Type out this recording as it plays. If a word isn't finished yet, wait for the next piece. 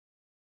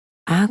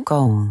Our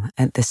goal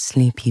at the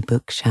Sleepy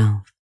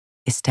Bookshelf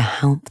is to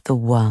help the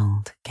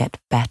world get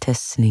better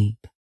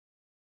sleep.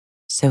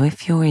 So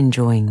if you're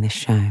enjoying the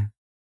show,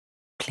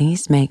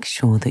 please make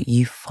sure that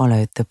you've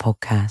followed the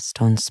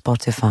podcast on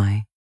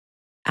Spotify,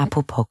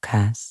 Apple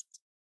Podcasts,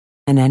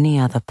 and any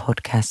other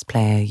podcast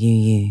player you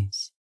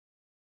use.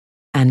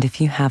 And if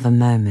you have a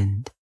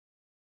moment,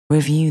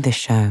 review the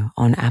show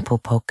on Apple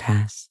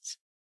Podcasts.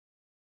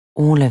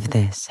 All of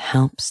this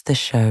helps the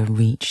show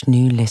reach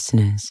new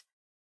listeners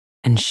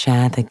and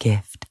share the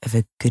gift of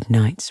a good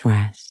night's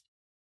rest.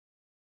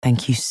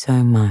 Thank you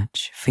so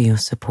much for your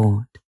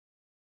support.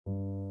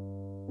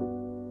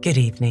 Good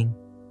evening,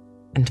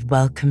 and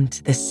welcome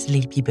to the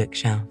Sleepy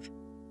Bookshelf,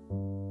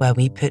 where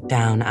we put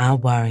down our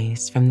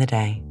worries from the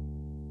day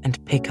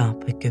and pick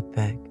up a good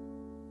book.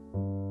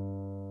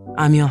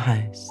 I'm your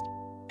host,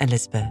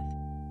 Elizabeth.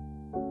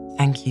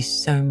 Thank you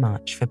so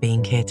much for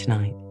being here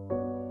tonight.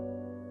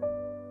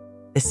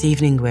 This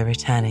evening we're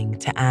returning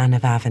to Anne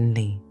of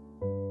Avonlea.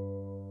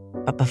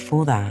 But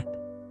before that,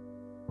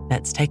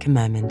 let's take a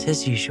moment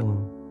as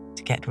usual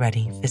to get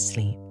ready for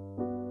sleep.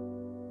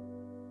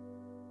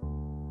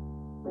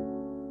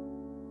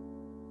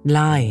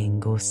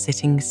 Lying or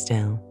sitting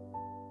still,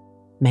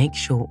 make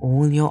sure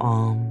all your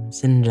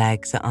arms and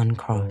legs are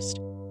uncrossed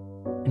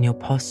and your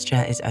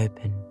posture is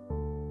open.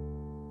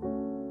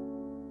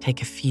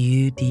 Take a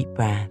few deep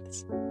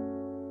breaths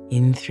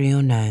in through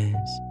your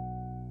nose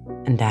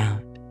and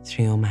out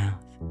through your mouth.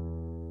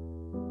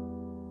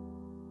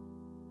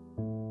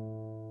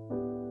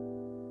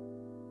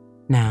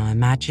 Now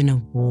imagine a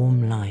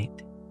warm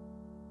light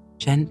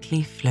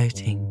gently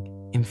floating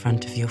in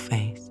front of your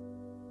face.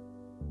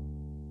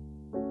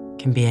 It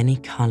can be any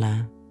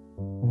color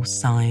or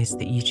size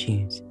that you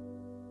choose.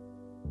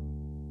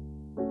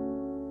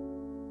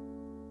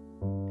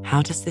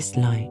 How does this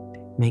light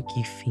make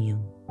you feel?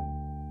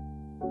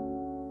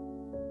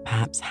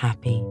 Perhaps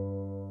happy,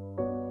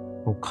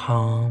 or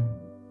calm,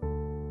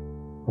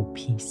 or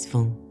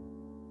peaceful.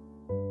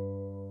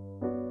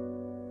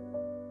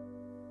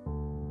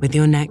 With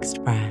your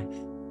next breath,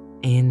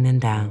 in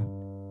and out,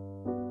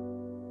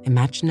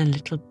 imagine a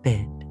little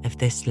bit of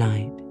this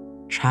light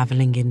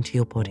traveling into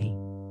your body,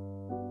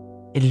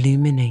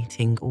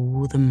 illuminating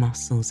all the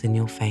muscles in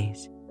your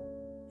face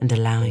and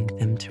allowing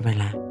them to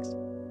relax.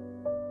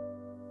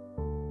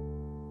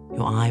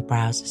 Your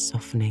eyebrows are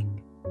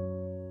softening,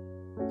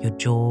 your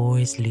jaw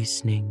is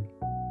loosening,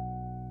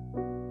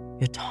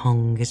 your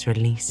tongue is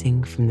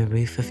releasing from the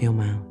roof of your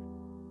mouth.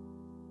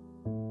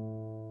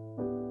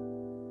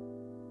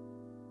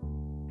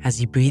 As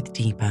you breathe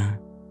deeper,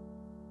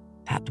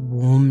 that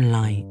warm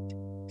light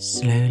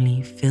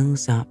slowly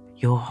fills up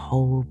your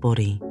whole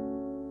body.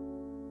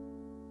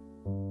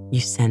 You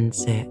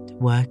sense it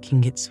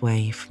working its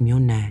way from your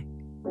neck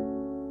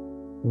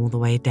all the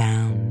way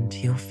down to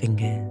your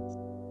fingers,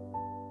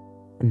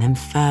 and then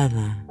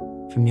further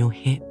from your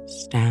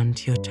hips down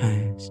to your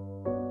toes,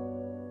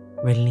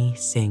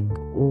 releasing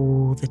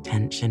all the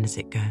tension as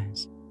it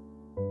goes.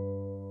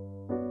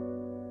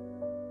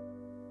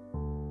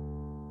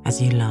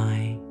 As you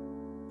lie,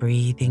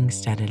 breathing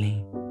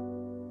steadily,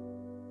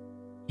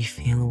 you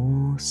feel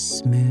all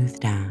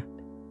smoothed out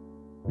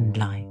and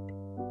light.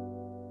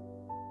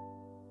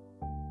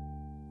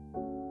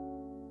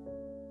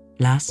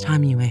 Last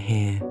time you were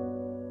here,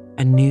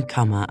 a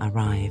newcomer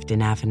arrived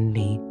in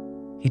Avonlea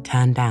who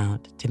turned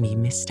out to be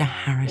Mr.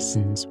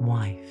 Harrison's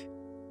wife.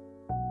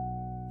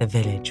 The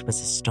village was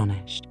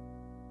astonished,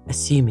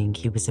 assuming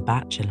he was a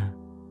bachelor.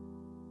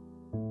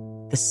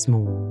 The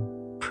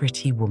small,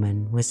 pretty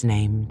woman was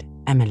named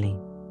Emily.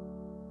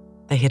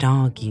 They had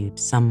argued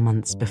some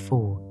months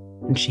before,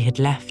 and she had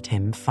left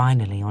him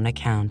finally on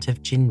account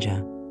of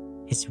Ginger,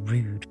 his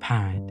rude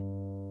parrot.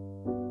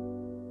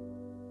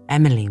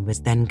 Emily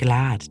was then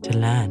glad to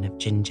learn of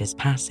Ginger's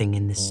passing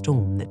in the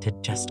storm that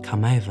had just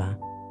come over.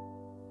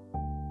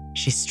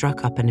 She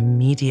struck up an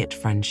immediate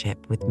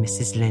friendship with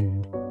Mrs.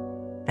 Lind,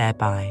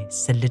 thereby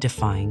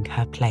solidifying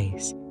her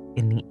place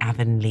in the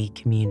Avonlea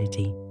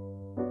community.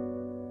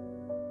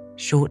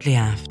 Shortly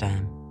after,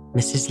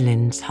 Mrs.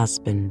 Lind's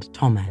husband,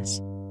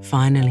 Thomas,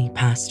 finally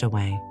passed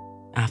away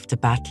after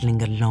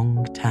battling a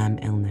long-term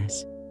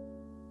illness.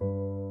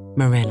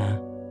 Marilla,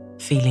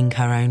 feeling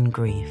her own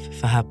grief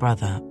for her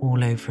brother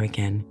all over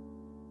again,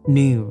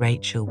 knew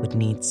Rachel would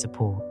need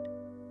support.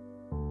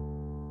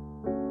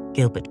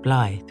 Gilbert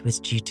Blythe was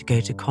due to go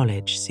to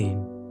college soon,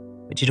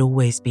 which had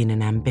always been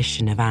an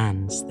ambition of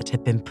Anne's that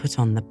had been put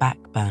on the back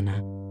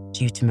burner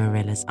due to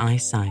Marilla's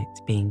eyesight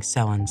being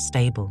so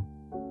unstable,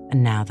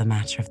 and now the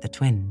matter of the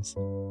twins.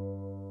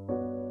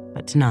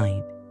 But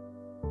tonight,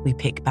 we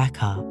pick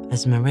back up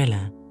as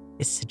Marilla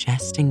is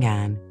suggesting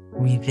Anne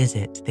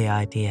revisit the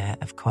idea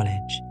of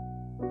college.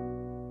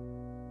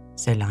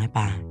 So lie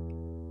back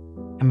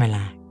and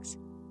relax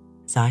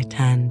as I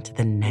turn to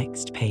the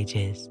next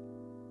pages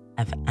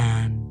of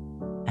Anne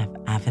of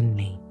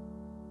Avonlea.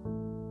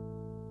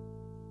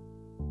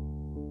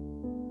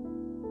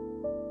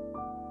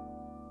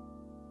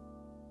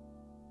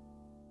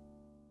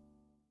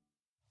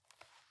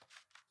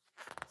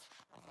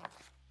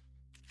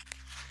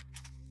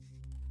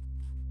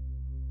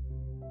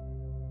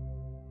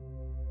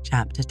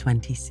 Chapter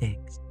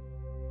 26.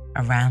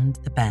 Around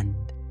the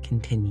Bend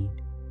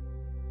continued.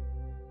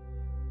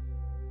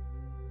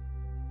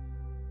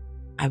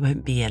 I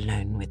won't be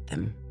alone with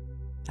them.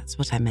 That's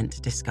what I meant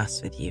to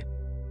discuss with you.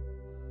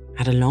 I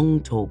had a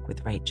long talk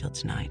with Rachel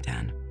tonight,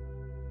 Anne.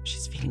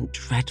 She's feeling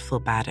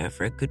dreadful bad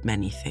over a good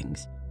many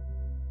things.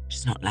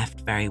 She's not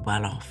left very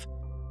well off.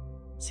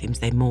 Seems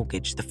they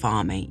mortgaged the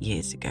farm 8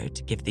 years ago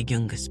to give the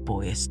youngest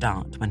boy a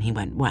start when he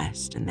went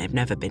west, and they've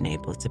never been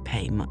able to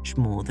pay much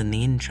more than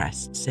the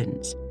interest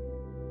since.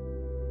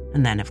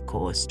 And then, of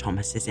course,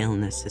 Thomas's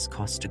illness has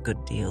cost a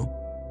good deal,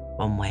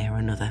 one way or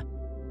another.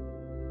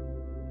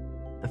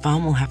 The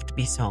farm will have to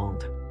be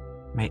sold.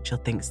 Rachel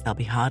thinks there'll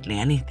be hardly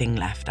anything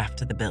left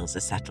after the bills are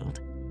settled.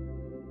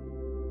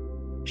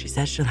 She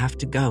says she'll have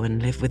to go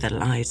and live with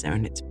Eliza,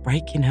 and it's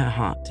breaking her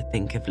heart to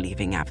think of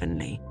leaving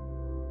Avonlea.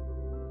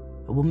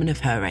 A woman of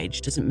her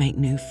age doesn't make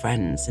new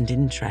friends and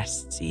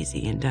interests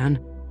easy, and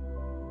Anne,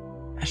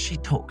 as she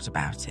talked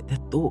about it, the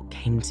thought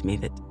came to me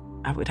that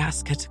I would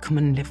ask her to come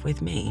and live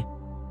with me.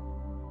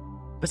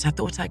 But I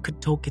thought I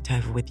could talk it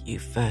over with you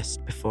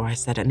first before I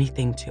said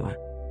anything to her.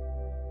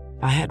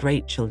 If I had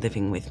Rachel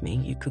living with me,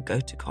 you could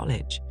go to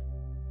college.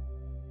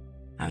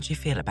 How do you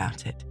feel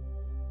about it?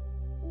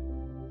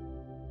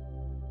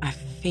 I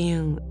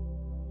feel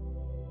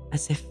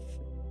as if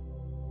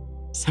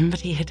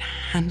somebody had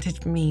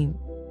handed me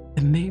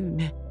the moon,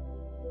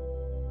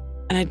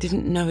 and I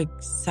didn't know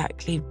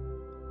exactly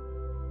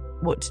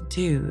what to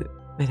do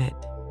with it,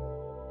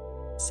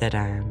 said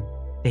Anne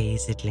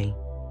dazedly.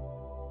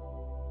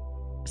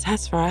 But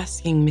as for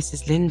asking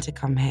Mrs. Lynn to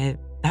come here,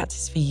 that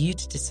is for you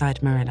to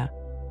decide, Marilla.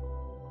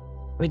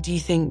 What do you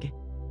think?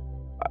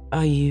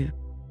 Are you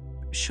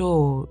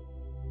sure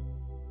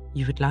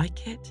you would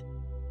like it?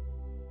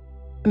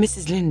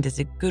 Mrs. Lynde is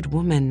a good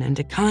woman and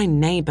a kind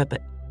neighbour,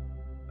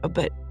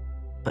 but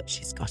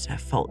she's got her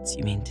faults,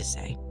 you mean to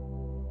say?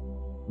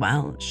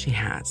 Well, she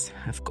has,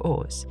 of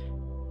course,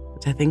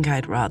 but I think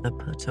I'd rather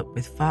put up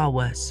with far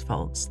worse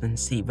faults than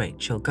see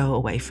Rachel go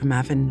away from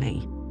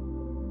Avonlea.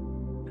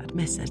 I'd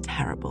miss her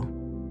terrible.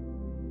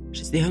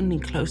 She's the only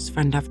close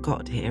friend I've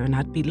got here, and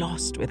I'd be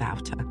lost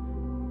without her.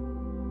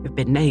 We've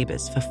been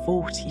neighbours for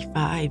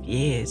 45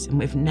 years, and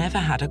we've never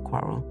had a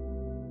quarrel.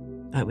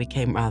 Though we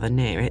came rather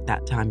near it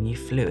that time you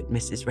flew at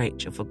Mrs.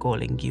 Rachel for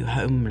calling you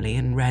homely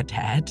and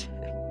red-haired.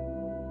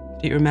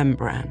 Do you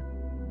remember, Anne?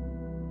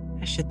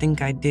 I should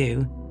think I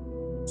do,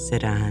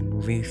 said Anne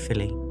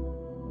ruefully.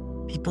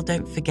 People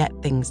don't forget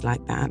things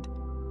like that.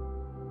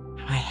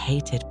 I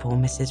hated poor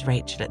Mrs.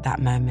 Rachel at that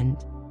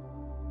moment.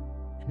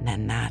 And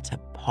then that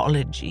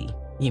apology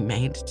you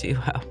made to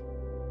her.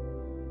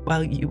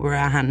 Well, you were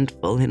a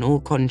handful in all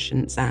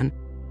conscience, Anne.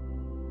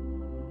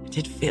 I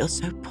did feel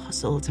so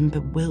puzzled and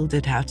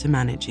bewildered how to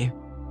manage you.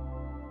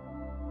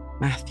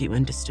 Matthew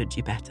understood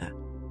you better.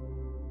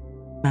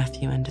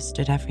 Matthew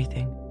understood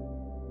everything,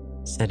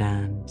 said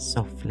Anne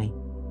softly,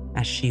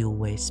 as she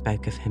always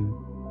spoke of him.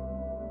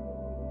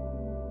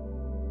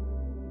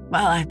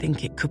 Well, I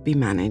think it could be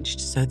managed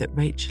so that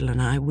Rachel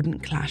and I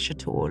wouldn't clash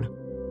at all.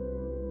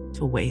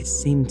 It always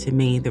seemed to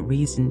me the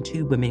reason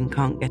two women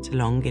can't get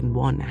along in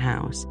one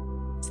house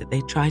is that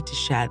they try to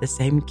share the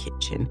same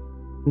kitchen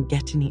and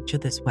get in each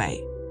other's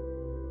way.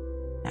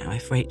 Now,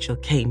 if Rachel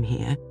came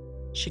here,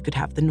 she could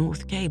have the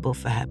north gable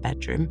for her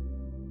bedroom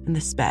and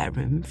the spare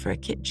room for a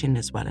kitchen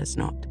as well as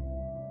not,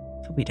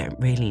 for we don't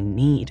really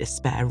need a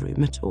spare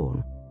room at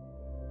all.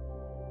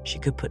 She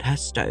could put her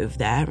stove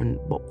there and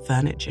what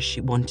furniture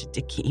she wanted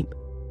to keep,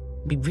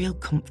 be real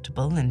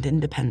comfortable and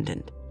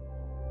independent.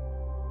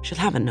 She'll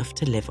have enough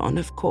to live on,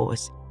 of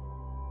course.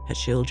 Her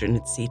children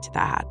would see to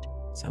that,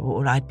 so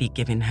all I'd be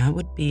giving her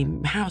would be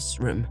house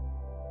room.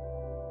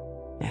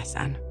 Yes,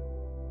 Anne.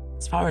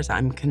 As far as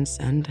I'm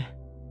concerned,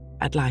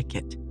 I'd like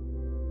it.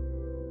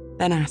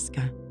 Then ask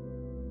her,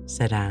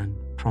 said Anne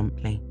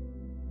promptly.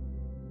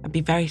 I'd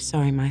be very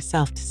sorry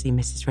myself to see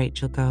Mrs.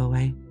 Rachel go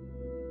away.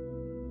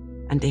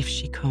 And if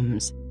she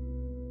comes,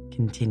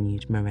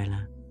 continued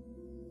Marilla,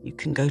 you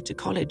can go to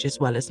college as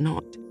well as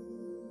not.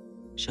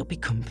 She'll be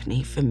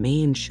company for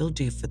me and she'll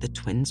do for the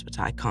twins what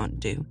I can't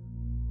do.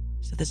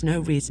 So there's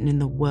no reason in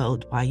the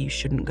world why you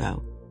shouldn't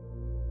go.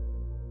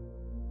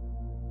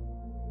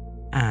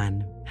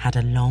 Anne had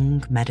a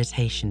long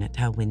meditation at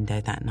her window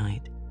that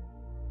night.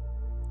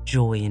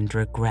 Joy and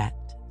regret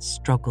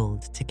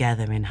struggled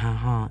together in her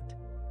heart.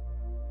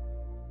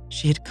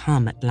 She had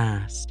come at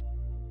last,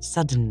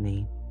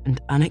 suddenly and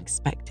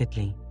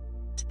unexpectedly,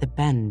 to the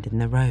bend in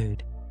the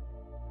road,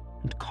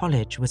 and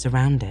college was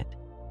around it,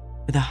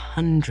 with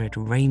 100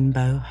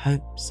 rainbow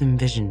hopes and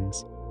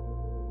visions.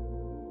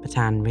 But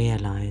Anne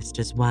realized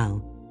as well,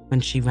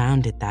 when she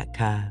rounded that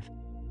curve,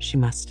 she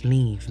must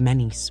leave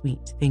many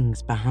sweet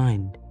things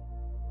behind.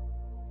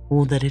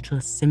 All the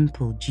little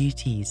simple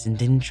duties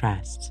and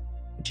interests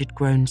which had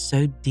grown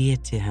so dear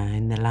to her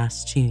in the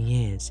last 2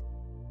 years,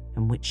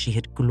 and which she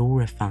had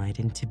glorified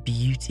into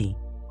beauty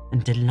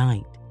and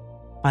delight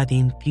by the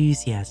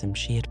enthusiasm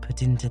she had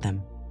put into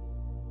them.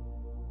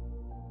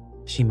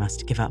 She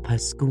must give up her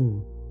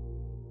school,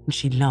 and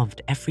she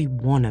loved every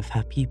one of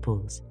her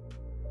pupils,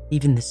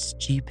 even the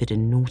stupid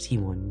and naughty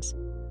ones.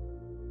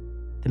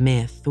 The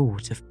mere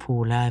thought of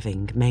Paul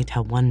Irving made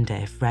her wonder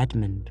if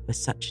Redmond was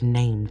such a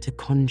name to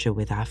conjure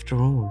with after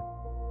all.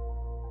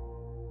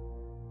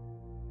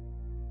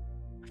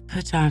 I've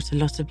put out a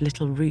lot of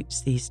little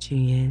roots these 2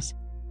 years,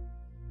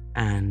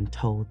 Anne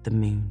told the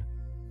moon.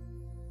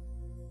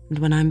 And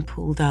when I'm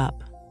pulled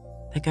up,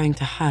 they're going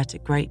to hurt a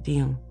great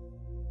deal.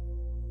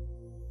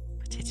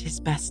 But it is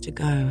best to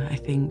go, I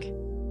think.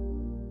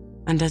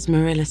 And as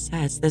Marilla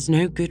says, there's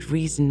no good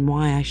reason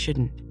why I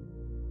shouldn't.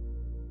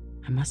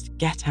 I must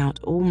get out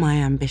all my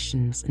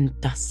ambitions and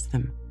dust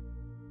them.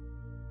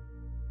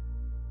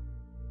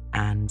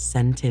 Anne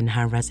sent in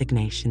her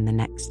resignation the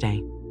next day,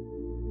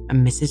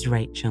 and Mrs.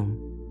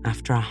 Rachel,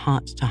 after a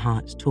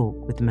heart-to-heart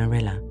talk with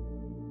Marilla,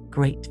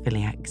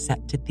 gratefully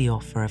accepted the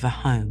offer of a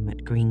home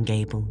at Green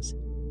Gables.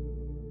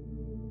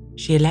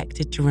 She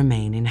elected to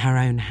remain in her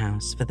own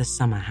house for the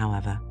summer,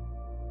 however.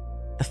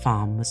 The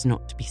farm was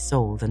not to be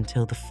sold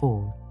until the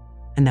fall,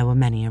 and there were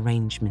many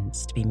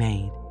arrangements to be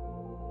made.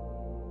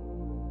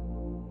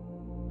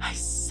 I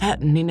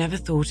certainly never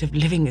thought of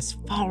living as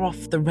far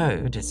off the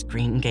road as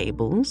Green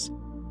Gables,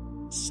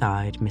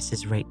 sighed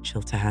Mrs.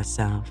 Rachel to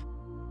herself.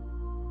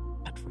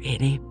 But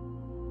really,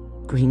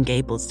 Green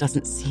Gables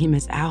doesn't seem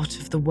as out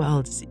of the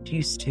world as it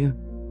used to.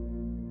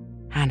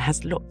 Anne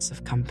has lots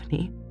of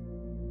company,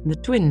 and the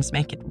twins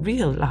make it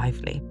real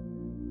lively.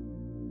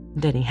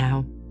 And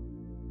anyhow,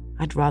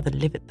 I'd rather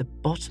live at the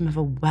bottom of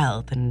a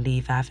well than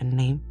leave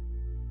Avonlea.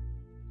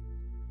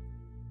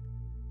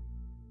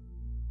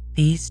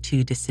 These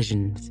two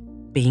decisions,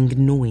 being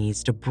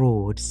noised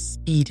abroad,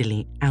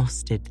 speedily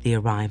ousted the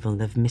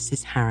arrival of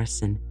Mrs.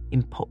 Harrison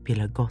in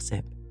popular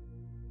gossip.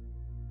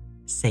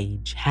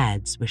 Sage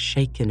heads were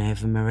shaken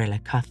over Marilla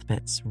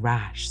Cuthbert's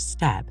rash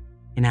step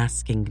in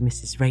asking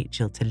Mrs.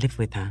 Rachel to live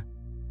with her.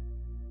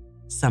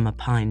 Some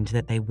opined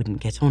that they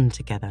wouldn't get on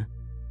together.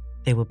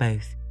 They were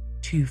both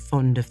too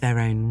fond of their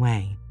own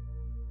way,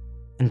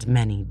 and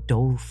many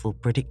doleful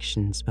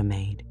predictions were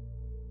made,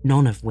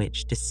 none of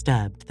which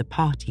disturbed the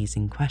parties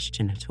in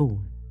question at all.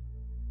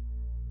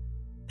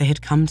 They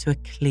had come to a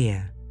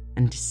clear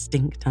and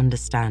distinct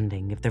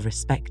understanding of the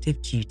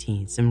respective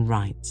duties and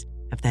rights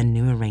of their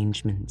new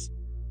arrangements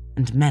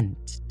and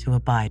meant to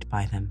abide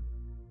by them.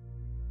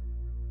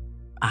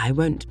 I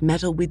won't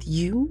meddle with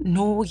you,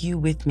 nor you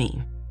with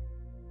me,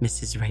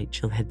 Mrs.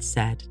 Rachel had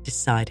said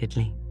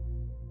decidedly.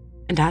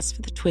 And as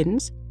for the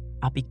twins,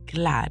 I'll be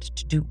glad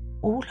to do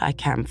all I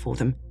can for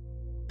them,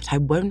 but I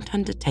won't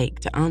undertake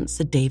to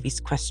answer Davy's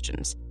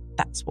questions,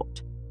 that's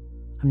what.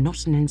 I'm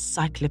not an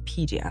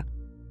encyclopedia,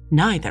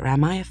 neither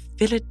am I a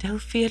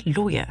Philadelphia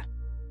lawyer.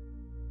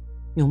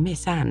 You'll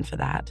miss Anne for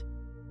that.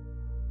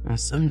 Well,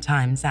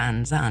 sometimes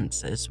Anne's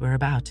answers were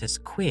about as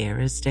queer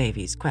as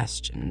Davy's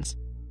questions,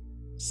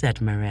 said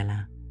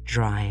Marilla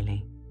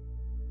dryly.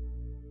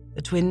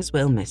 The twins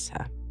will miss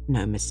her,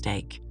 no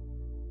mistake,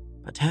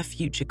 but her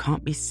future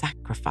can't be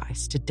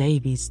sacrificed to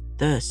Davy's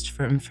thirst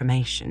for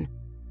information.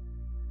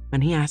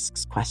 When he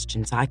asks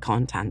questions I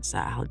can't answer,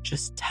 I'll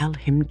just tell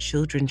him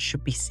children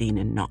should be seen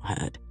and not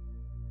heard.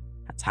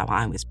 That's how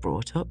I was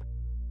brought up,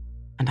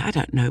 and I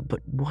don't know but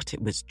what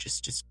it was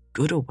just as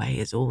good a way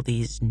as all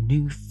these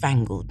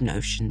newfangled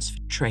notions for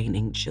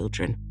training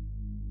children.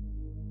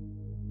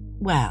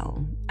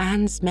 Well,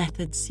 Anne's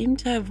methods seem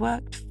to have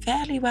worked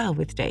fairly well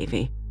with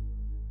Davy,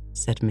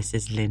 said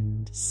Mrs.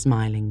 Lynde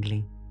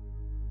smilingly.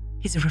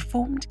 He's a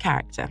reformed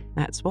character,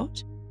 that's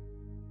what.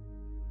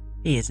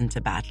 He isn't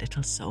a bad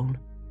little soul,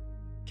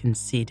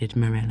 conceded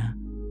Marilla.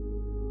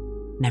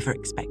 Never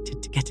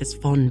expected to get as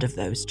fond of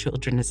those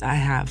children as I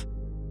have.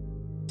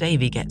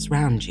 Davy gets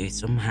round you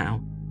somehow.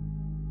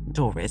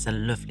 Dora is a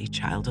lovely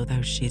child,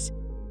 although she's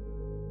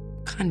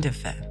kind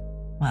of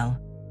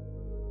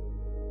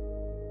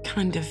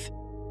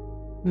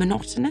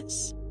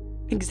monotonous?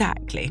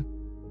 Exactly,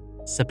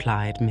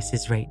 supplied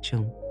Mrs.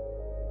 Rachel.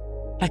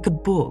 Like a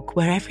book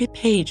where every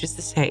page is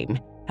the same,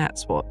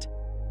 that's what.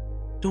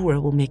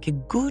 Dora will make a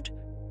good,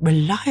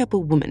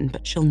 reliable woman,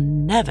 but she'll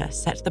never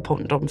set the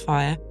pond on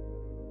fire.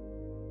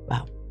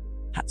 Well,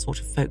 that sort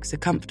of folks are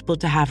comfortable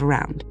to have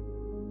around,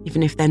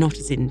 even if they're not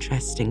as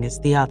interesting as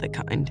the other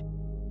kind.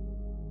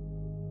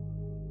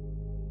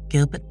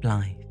 Gilbert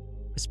Blythe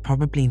was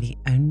probably the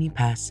only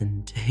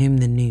person to whom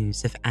the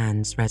news of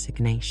Anne's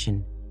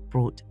resignation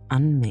brought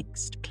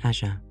unmixed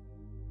pleasure.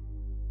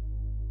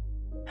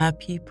 Her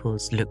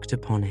pupils looked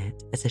upon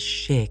it as a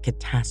sheer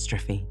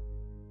catastrophe.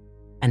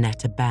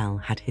 Annetta Bell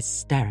had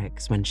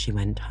hysterics when she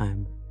went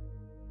home.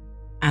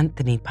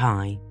 Anthony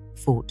Pye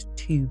fought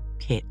two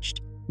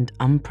pitched and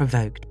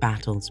unprovoked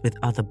battles with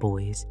other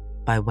boys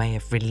by way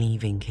of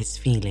relieving his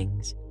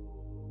feelings.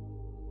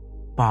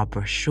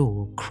 Barbara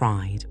Shaw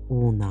cried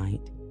all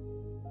night.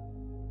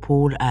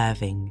 Paul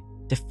Irving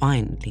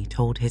defiantly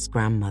told his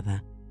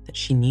grandmother that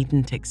she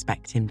needn't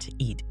expect him to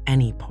eat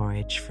any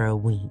porridge for a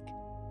week.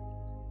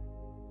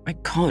 I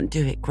can't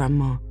do it,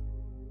 Grandma,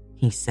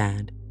 he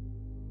said.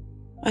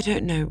 I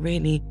don't know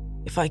really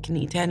if I can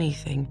eat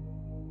anything.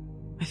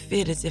 I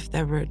feel as if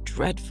there were a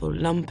dreadful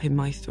lump in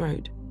my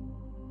throat.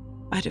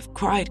 I'd have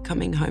cried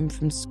coming home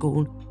from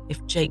school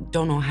if Jake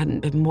Donnell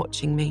hadn't been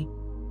watching me.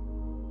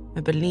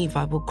 I believe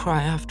I will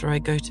cry after I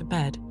go to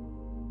bed.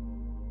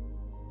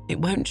 It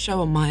won't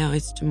show on my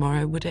eyes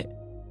tomorrow, would it?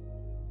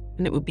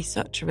 And it would be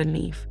such a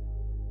relief.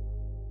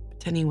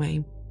 But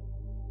anyway,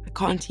 I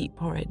can't eat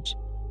porridge.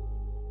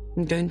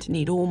 I'm going to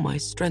need all my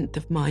strength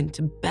of mind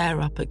to bear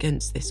up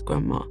against this,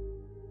 Grandma,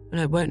 and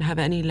I won't have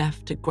any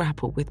left to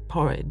grapple with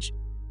porridge.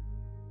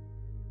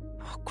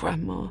 Oh,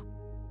 Grandma,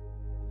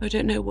 I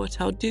don't know what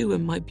I'll do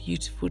when my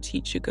beautiful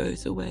teacher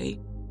goes away.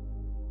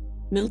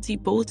 Milty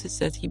Bolter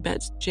says he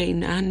bets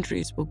Jane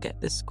Andrews will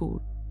get the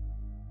school.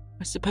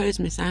 I suppose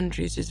Miss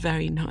Andrews is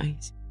very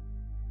nice,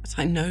 but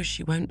I know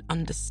she won't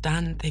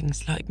understand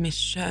things like Miss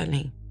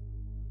Shirley.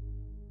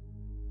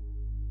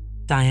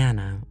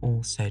 Diana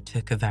also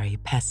took a very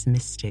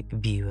pessimistic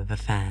view of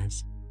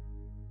affairs.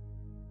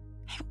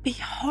 It will be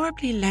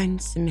horribly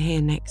lonesome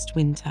here next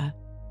winter,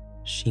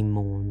 she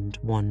mourned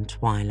one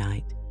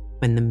twilight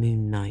when the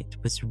moonlight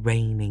was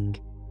raining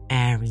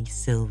airy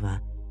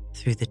silver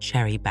through the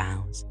cherry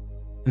boughs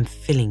and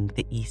filling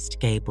the east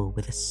gable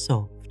with a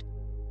soft,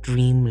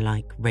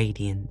 dreamlike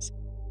radiance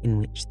in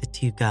which the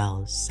two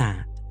girls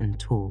sat and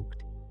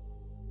talked.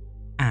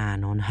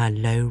 Anne on her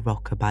low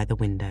rocker by the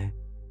window,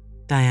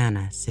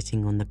 Diana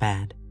sitting on the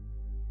bed.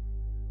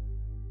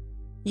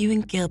 You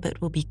and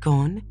Gilbert will be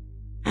gone,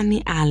 and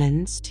the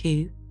Allens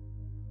too.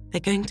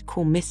 They're going to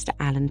call Mr.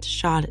 Allen to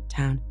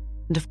Charlottetown,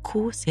 and of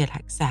course he'll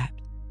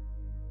accept.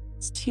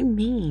 It's too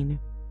mean.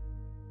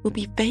 We'll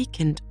be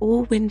vacant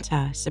all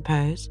winter, I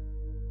suppose.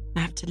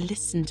 I have to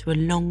listen to a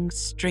long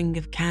string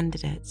of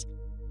candidates,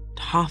 and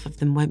half of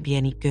them won't be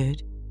any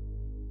good.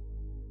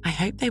 I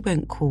hope they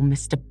won't call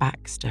Mr.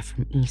 Baxter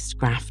from East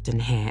Grafton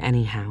here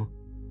anyhow,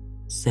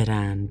 said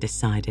Anne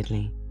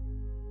decidedly.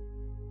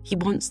 He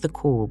wants the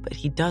call, but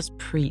he does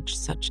preach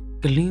such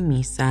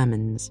gloomy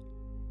sermons.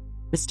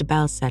 Mr.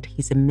 Bell said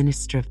he's a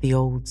minister of the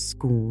old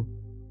school.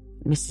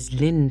 Mrs.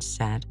 Lynde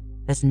said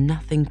there's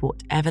nothing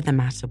whatever the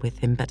matter with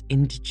him but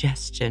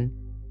indigestion.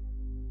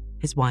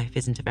 His wife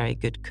isn't a very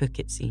good cook,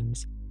 it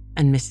seems,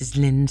 and Mrs.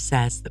 Lynde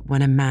says that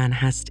when a man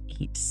has to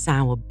eat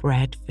sour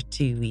bread for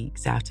 2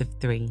 weeks out of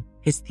 3,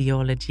 his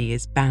theology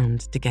is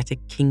bound to get a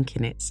kink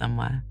in it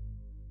somewhere.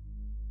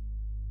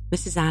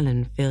 Mrs.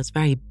 Allen feels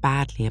very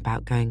badly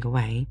about going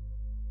away.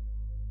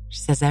 She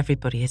says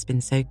everybody has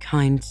been so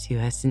kind to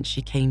her since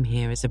she came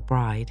here as a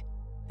bride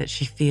that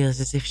she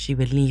feels as if she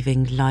were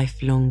leaving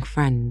lifelong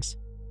friends.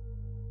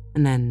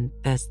 And then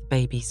there's the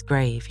baby's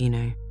grave, you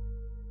know.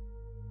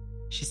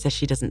 She says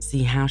she doesn't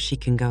see how she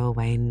can go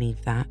away and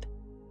leave that.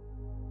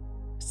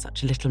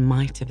 Such a little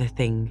mite of a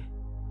thing,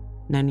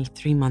 and only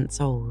 3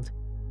 months old.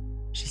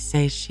 She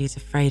says she's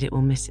afraid it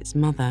will miss its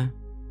mother,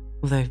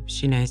 although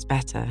she knows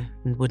better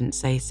and wouldn't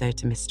say so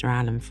to Mr.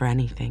 Allen for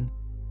anything.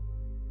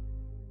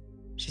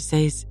 She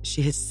says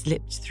she has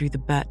slipped through the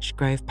birch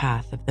grove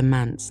path of the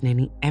manse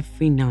nearly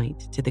every night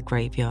to the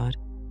graveyard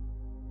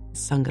and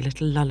sung a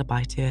little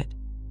lullaby to it.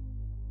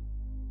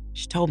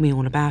 She told me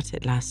all about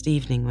it last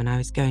evening when I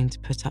was going to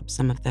put up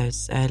some of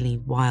those early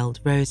wild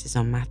roses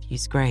on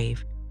Matthew's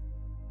grave.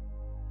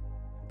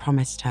 I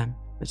promised her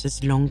that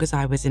as long as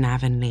I was in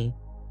Avonlea,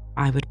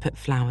 I would put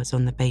flowers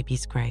on the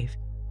baby's grave.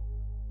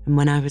 And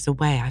when I was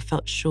away, I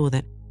felt sure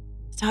that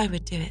I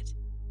would do it,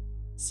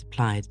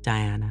 supplied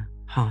Diana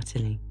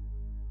heartily.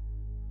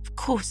 Of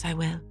course I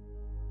will.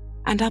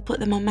 And I'll put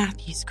them on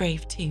Matthew's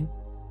grave too.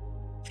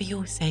 For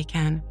your sake,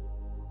 Anne.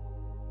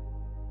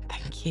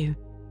 Thank you.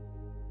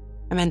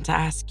 I meant to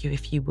ask you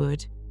if you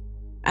would.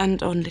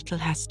 And on little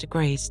Hester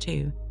Gray's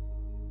too.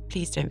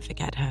 Please don't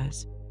forget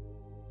hers.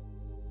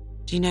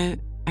 Do you know,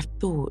 I've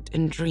thought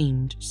and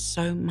dreamed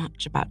so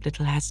much about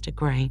little Hester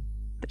Gray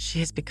that she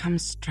has become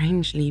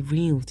strangely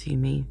real to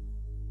me.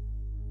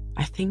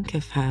 I think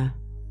of her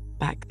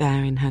back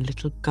there in her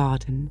little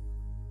garden,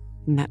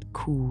 in that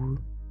cool,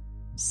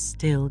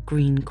 still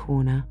green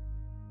corner,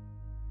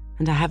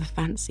 and I have a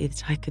fancy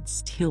that I could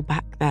steal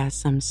back there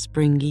some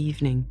spring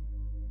evening,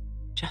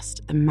 just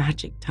at the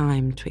magic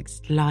time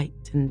twixt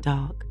light and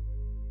dark,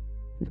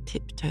 and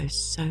tiptoe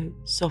so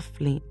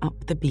softly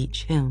up the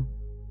beech hill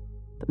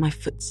that my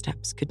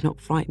footsteps could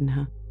not frighten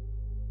her.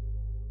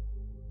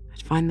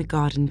 I'd find the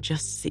garden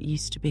just as it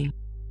used to be,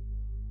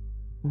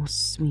 all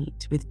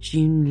sweet with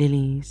June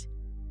lilies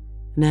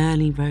and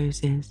early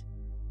roses,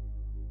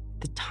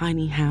 the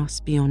tiny house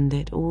beyond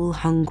it all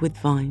hung with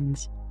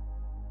vines,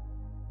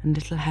 and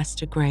little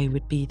Hester Gray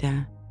would be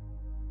there,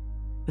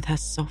 with her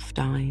soft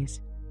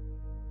eyes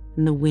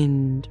and the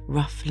wind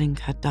ruffling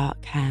her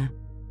dark hair,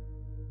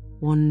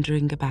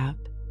 wandering about,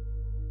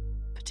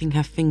 putting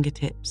her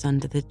fingertips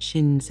under the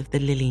chins of the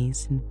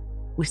lilies and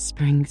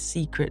whispering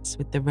secrets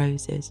with the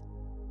roses.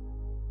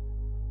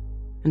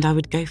 And I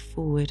would go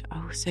forward,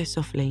 oh so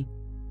softly,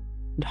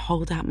 and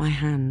hold out my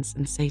hands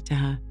and say to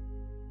her,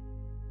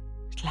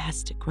 Little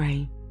Hester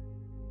Gray,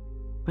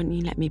 won't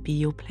you let me be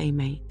your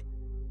playmate?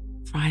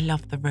 For I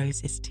love the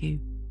roses too.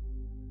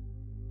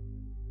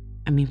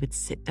 And we would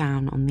sit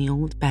down on the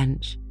old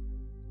bench,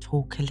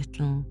 talk a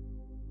little,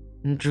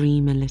 and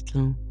dream a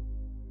little.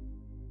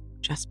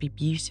 just be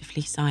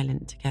beautifully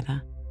silent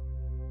together.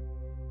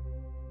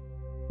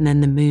 And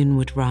then the moon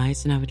would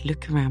rise and I would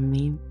look around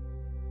me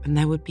and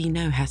there would be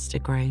no Hester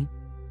Grey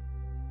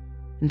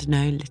and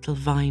no little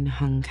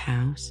vine-hung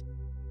house,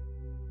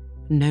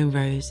 no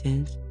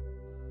roses,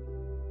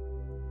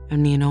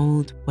 only an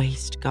old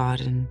waste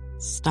garden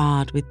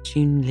starred with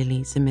June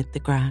lilies amid the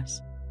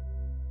grass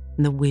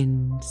and the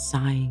wind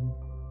sighing,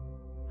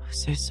 oh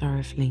so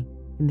sorrowfully,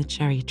 in the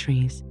cherry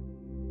trees.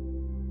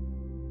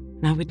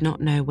 And I would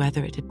not know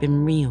whether it had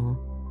been real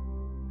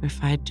or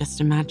if I had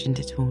just imagined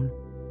it all.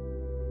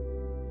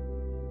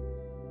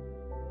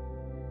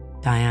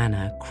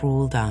 Diana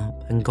crawled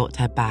up and got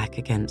her back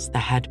against the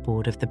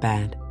headboard of the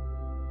bed.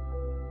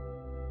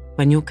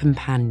 When your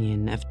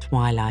companion of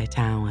twilight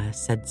hour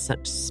said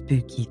such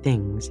spooky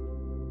things,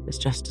 it was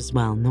just as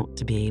well not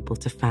to be able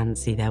to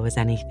fancy there was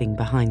anything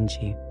behind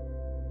you.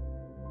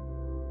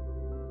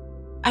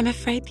 I'm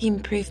afraid the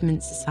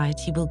Improvement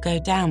Society will go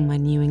down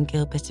when you and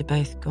Gilbert are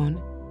both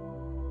gone,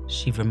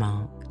 she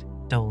remarked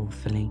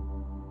dolefully.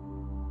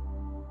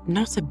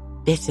 Not a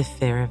bit of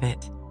fear of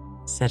it,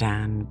 said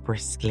Anne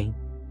briskly,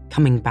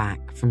 coming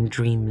back from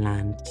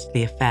dreamland to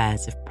the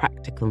affairs of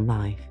practical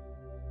life.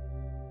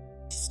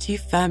 It is too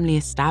firmly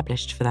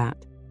established for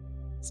that,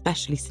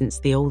 especially since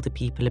the older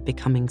people are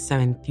becoming so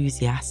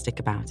enthusiastic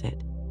about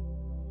it.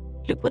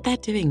 Look what they're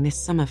doing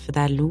this summer for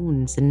their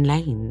lawns and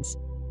lanes.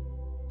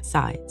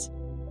 Besides,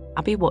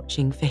 I'll be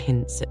watching for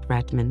hints at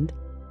Redmond,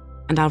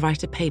 and I'll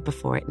write a paper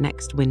for it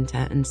next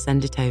winter and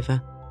send it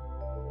over.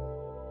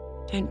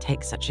 Don't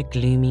take such a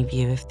gloomy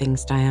view of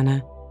things,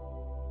 Diana,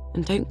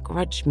 and don't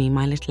grudge me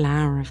my little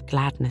hour of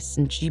gladness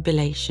and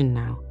jubilation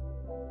now.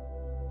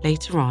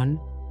 Later on,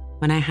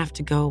 when I have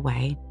to go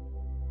away,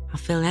 I'll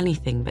feel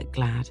anything but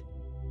glad.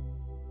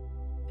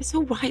 It's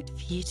all right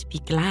for you to be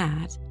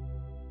glad.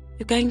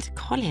 You're going to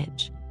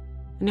college,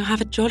 and you'll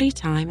have a jolly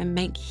time and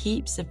make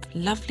heaps of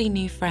lovely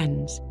new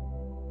friends.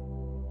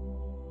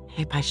 I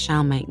hope I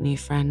shall make new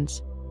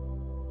friends,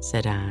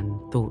 said Anne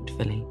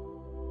thoughtfully.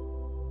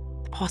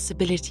 The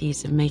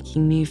possibilities of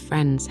making new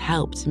friends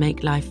help to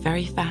make life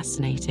very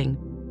fascinating.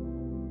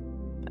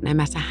 But no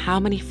matter how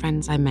many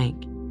friends I make,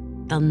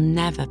 they'll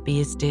never be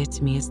as dear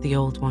to me as the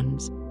old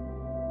ones,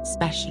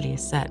 especially a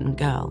certain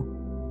girl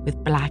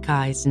with black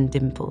eyes and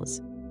dimples.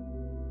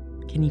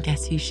 Can you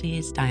guess who she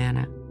is,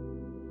 Diana?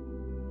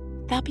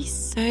 There'll be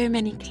so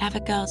many clever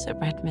girls at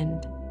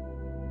Redmond,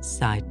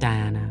 sighed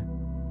Diana.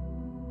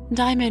 And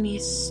I'm only a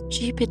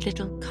stupid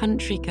little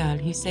country girl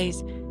who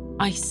says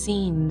I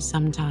seem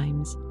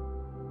sometimes,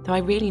 though I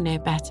really know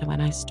better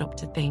when I stop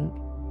to think.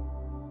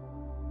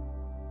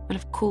 Well,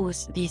 of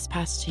course, these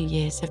past 2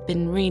 years have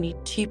been really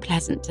too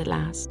pleasant to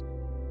last.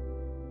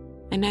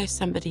 I know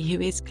somebody who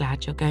is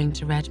glad you're going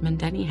to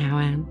Redmond anyhow,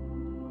 Anne.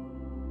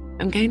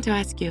 I'm going to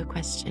ask you a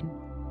question,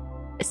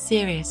 a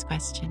serious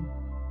question.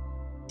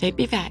 Don't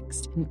be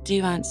vexed and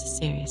do answer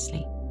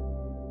seriously.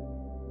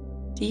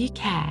 Do you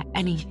care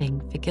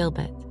anything for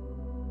Gilbert?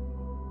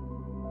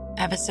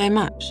 Ever so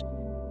much,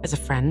 as a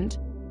friend,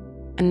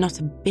 and not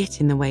a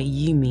bit in the way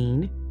you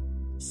mean,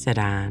 said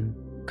Anne,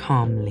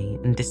 calmly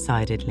and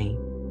decidedly.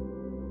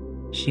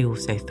 She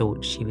also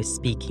thought she was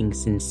speaking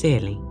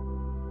sincerely.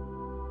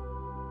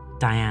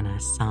 Diana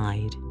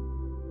sighed.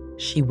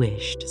 She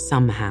wished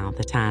somehow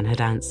that Anne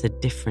had answered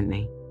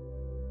differently.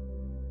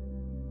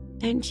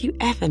 Don't you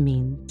ever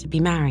mean to be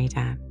married,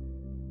 Anne?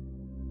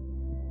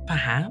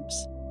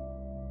 Perhaps.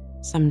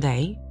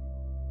 Someday,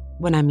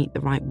 when I meet the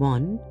right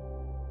one,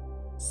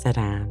 said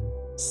Anne,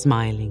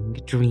 smiling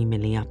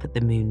dreamily up at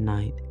the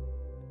moonlight.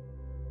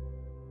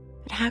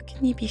 But how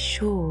can you be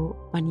sure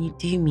when you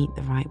do meet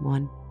the right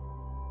one?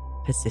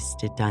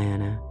 Persisted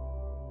Diana.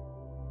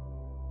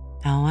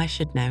 Oh, I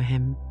should know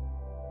him.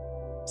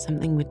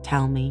 Something would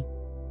tell me.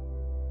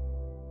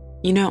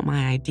 You know what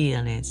my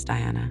ideal is,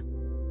 Diana.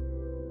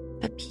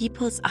 But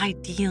people's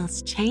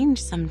ideals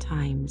change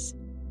sometimes.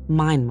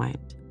 Mine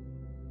won't.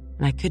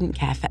 And I couldn't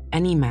care for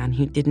any man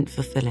who didn't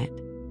fulfill it.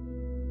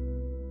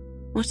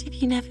 What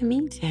if you never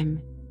meet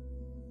him?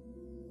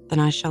 Then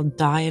I shall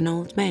die an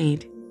old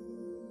maid,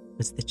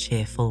 was the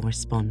cheerful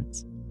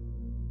response.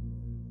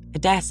 I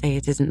dare say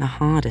it isn't the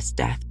hardest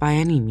death by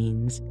any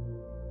means.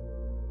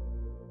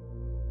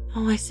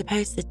 Oh, I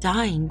suppose the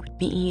dying would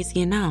be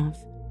easy enough.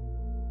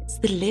 It's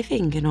the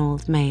living an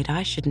old maid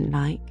I shouldn't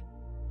like,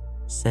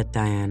 said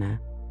Diana,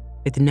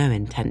 with no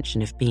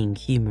intention of being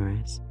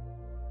humorous.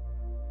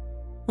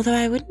 Although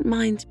I wouldn't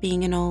mind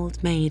being an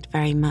old maid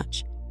very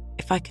much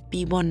if I could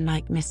be one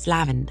like Miss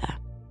Lavender.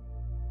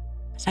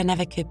 But I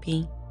never could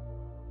be.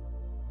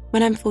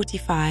 When I'm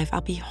 45,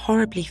 I'll be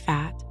horribly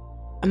fat,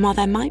 and while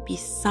there might be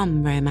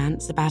some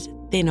romance about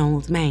a thin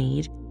old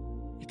maid,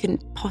 there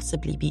couldn't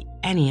possibly be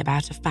any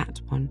about a fat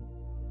one.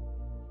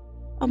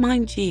 Oh,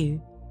 mind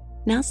you,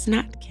 Nelson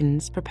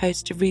Atkins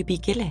proposed to Ruby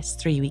Gillis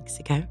 3 weeks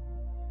ago.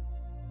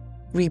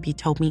 Ruby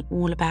told me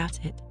all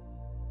about it.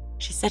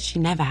 She said she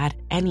never had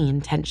any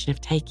intention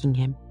of taking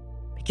him,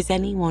 because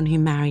anyone who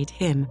married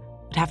him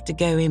would have to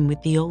go in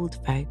with the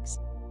old folks.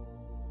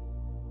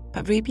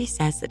 But Ruby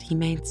says that he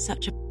made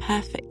such a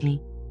perfectly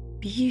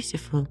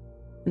beautiful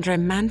and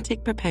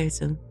romantic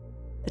proposal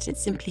that it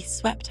simply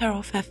swept her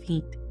off her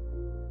feet.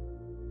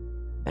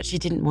 But she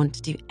didn't want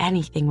to do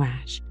anything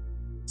rash,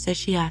 so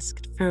she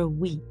asked for a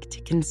week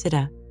to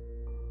consider.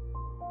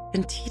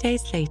 And 2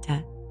 days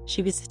later,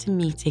 she was at a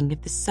meeting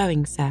of the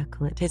sewing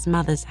circle at his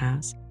mother's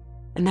house,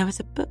 and there was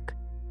a book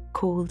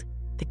called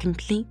The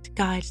Complete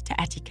Guide to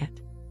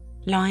Etiquette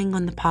lying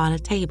on the parlour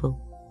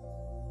table.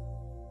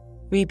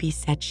 Ruby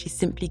said she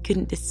simply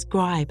couldn't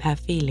describe her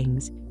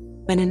feelings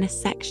when in a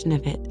section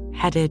of it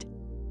headed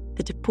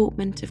The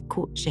Deportment of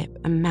Courtship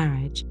and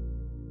Marriage,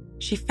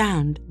 she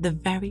found the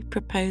very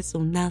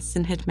proposal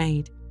Nelson had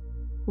made,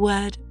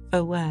 word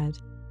for word.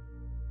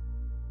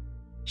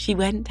 She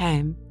went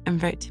home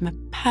and wrote him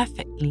a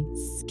perfectly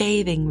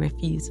scathing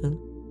refusal,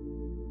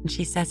 and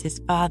she says his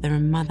father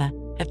and mother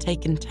have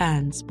taken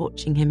turns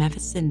watching him ever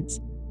since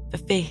for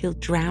fear he'll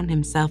drown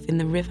himself in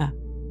the river.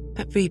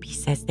 But Ruby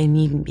says they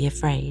needn't be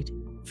afraid,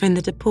 for in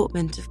the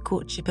Deportment of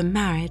Courtship and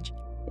Marriage,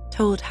 it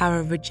told how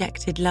a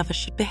rejected lover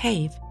should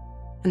behave,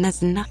 and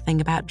there's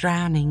nothing about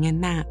drowning in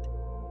that.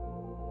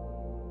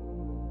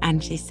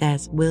 And she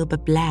says Wilbur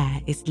Blair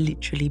is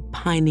literally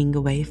pining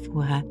away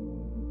for her.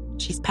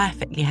 She's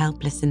perfectly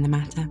helpless in the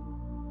matter.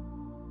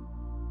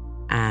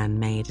 Anne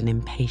made an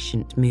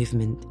impatient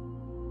movement.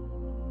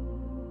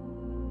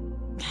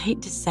 I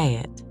hate to say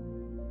it.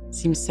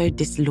 Seems so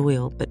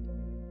disloyal, but,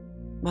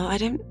 well, I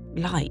don't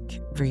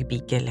like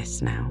Ruby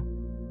Gillis now.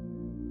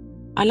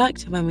 I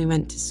liked her when we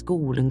went to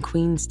school and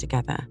Queen's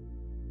together,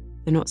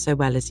 though not so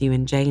well as you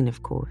and Jane,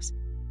 of course.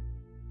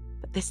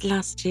 But this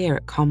last year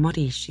at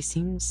Carmody, she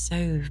seems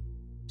so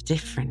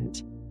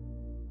different.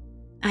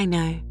 I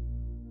know,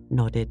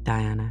 nodded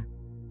Diana.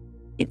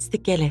 It's the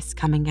Gillis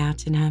coming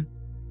out in her.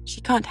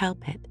 She can't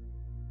help it.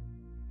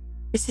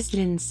 Mrs.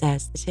 Lynn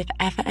says that if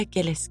ever a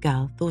Gillis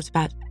girl thought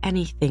about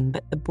anything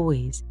but the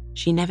boys,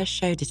 she never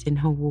showed it in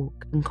her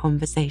walk and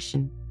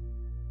conversation.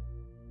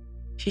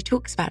 She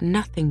talks about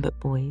nothing but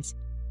boys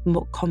and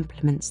what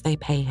compliments they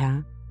pay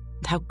her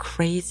and how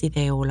crazy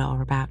they all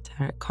are about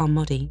her at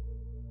Carmody.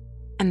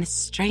 And the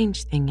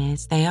strange thing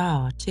is they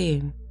are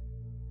too.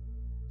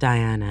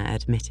 Diana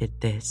admitted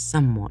this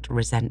somewhat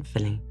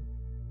resentfully.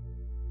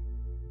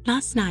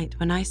 Last night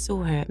when I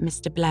saw her at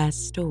Mr. Blair's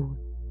store,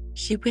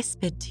 she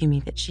whispered to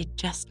me that she'd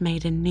just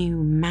made a new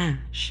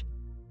mash.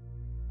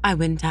 I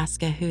wouldn't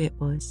ask her who it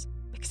was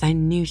because I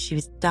knew she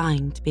was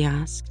dying to be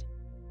asked.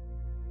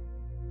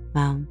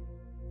 Well,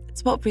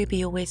 it's what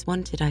Ruby always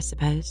wanted, I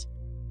suppose.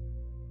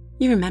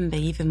 You remember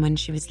even when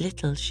she was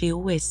little, she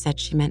always said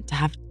she meant to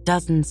have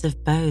dozens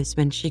of beaux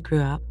when she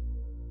grew up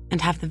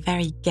and have the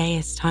very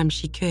gayest time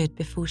she could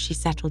before she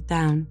settled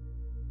down.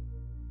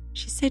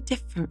 She's so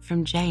different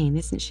from Jane,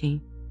 isn't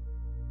she?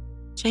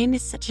 Jane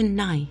is such a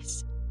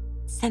nice,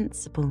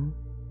 sensible,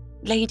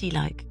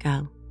 ladylike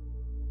girl.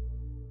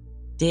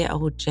 Dear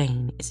old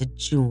Jane is a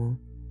jewel,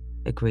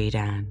 agreed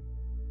Anne.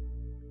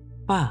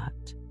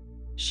 But,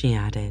 she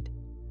added,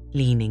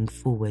 leaning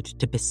forward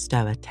to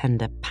bestow a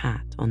tender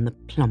pat on the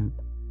plump,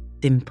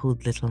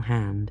 dimpled little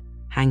hand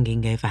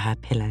hanging over her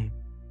pillow.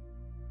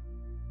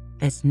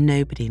 There's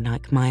nobody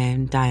like my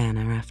own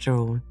Diana after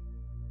all.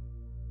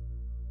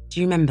 Do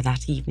you remember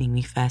that evening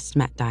we first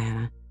met,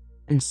 Diana,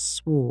 and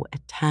swore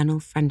eternal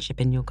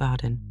friendship in your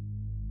garden?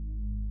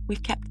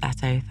 We've kept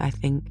that oath, I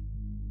think.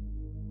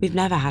 We've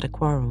never had a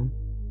quarrel,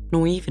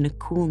 nor even a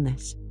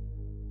coolness.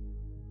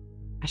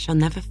 I shall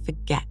never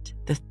forget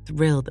the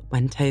thrill that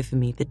went over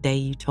me the day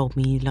you told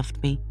me you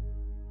loved me.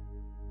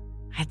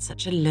 I had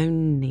such a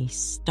lonely,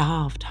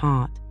 starved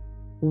heart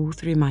all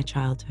through my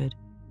childhood.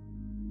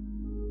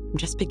 I'm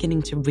just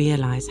beginning to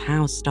realise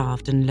how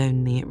starved and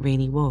lonely it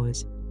really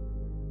was.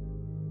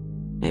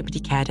 Nobody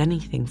cared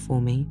anything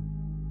for me,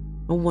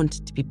 or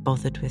wanted to be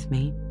bothered with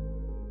me.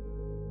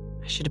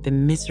 I should have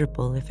been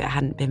miserable if it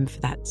hadn't been for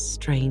that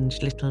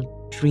strange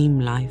little dream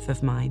life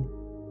of mine,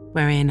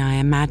 wherein I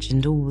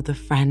imagined all the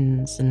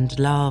friends and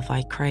love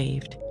I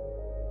craved.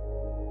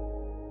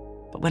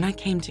 But when I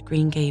came to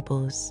Green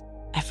Gables,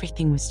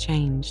 everything was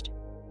changed.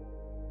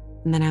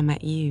 And then I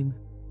met you.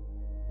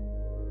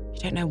 You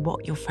don't know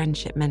what your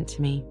friendship meant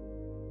to me.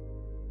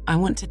 I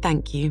want to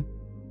thank you,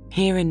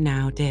 here and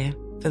now, dear,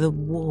 for the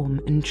warm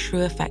and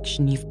true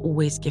affection you've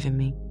always given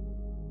me.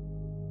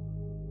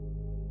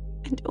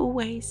 And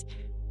always,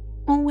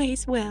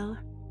 always will,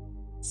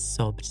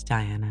 sobbed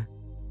Diana.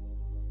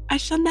 I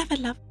shall never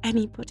love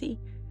anybody,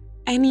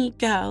 any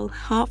girl,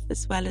 half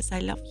as well as I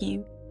love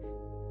you.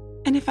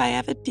 And if I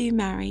ever do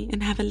marry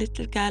and have a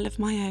little girl of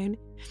my own,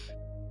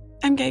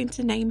 I'm going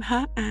to name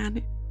her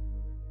Anne.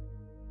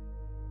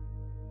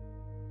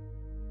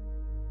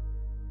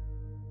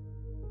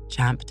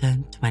 Chapter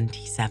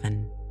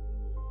 27.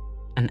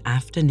 An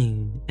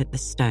afternoon at the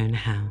Stone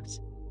House.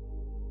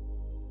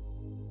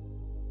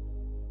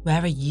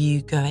 Where are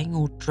you going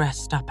all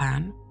dressed up,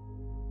 Anne?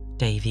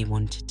 Davy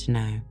wanted to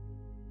know.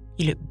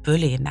 You look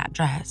bully in that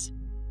dress.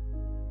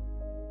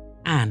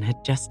 Anne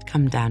had just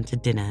come down to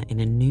dinner in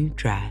a new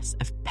dress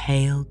of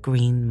pale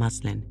green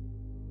muslin,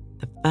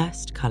 the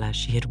first colour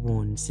she had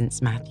worn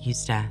since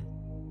Matthew's death.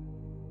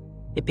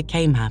 It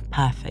became her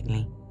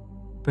perfectly,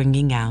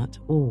 bringing out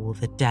all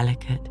the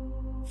delicate,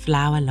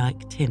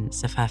 flower-like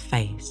tints of her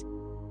face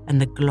and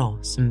the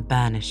gloss and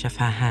burnish of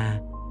her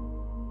hair.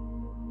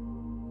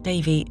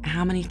 "Davy,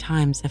 how many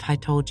times have I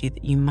told you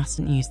that you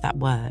mustn't use that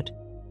word?"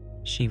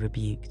 she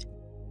rebuked.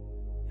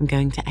 "I'm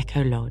going to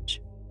Echo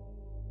Lodge."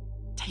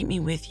 "Take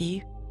me with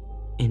you,"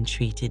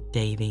 entreated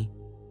Davy.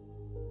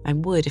 "I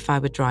would if I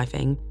were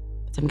driving,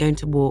 but I'm going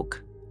to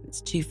walk.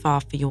 It's too far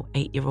for your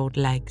 8-year-old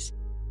legs.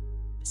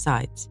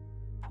 Besides,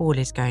 Paul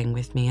is going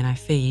with me and I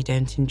fear you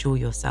don't enjoy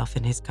yourself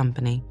in his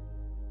company."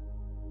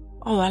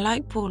 "Oh, I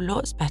like Paul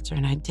lots better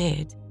than I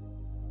did,"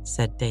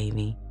 said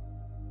Davy,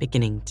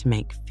 beginning to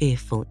make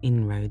fearful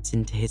inroads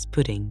into his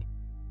pudding.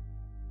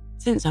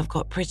 "Since I've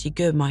got pretty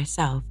good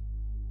myself,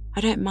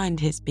 I don't mind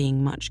his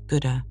being much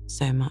gooder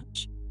so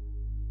much.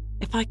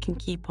 If I can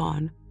keep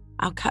on,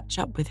 I'll catch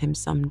up with him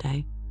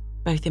someday,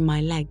 both in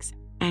my legs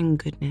and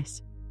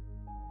goodness.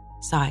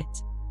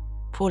 Besides,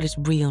 Paul is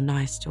real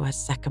nice to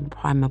us second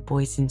primer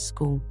boys in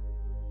school.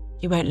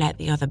 He won't let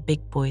the other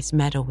big boys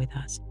meddle with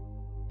us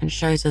and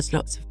shows us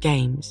lots of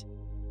games."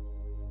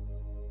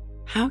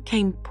 "How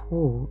came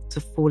Paul to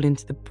fall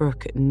into the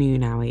brook at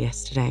noon hour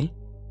yesterday?"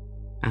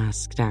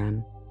 asked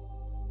Anne.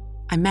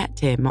 "I met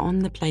him on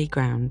the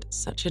playground,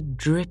 such a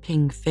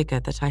dripping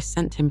figure that I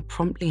sent him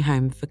promptly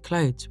home for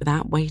clothes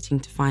without waiting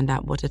to find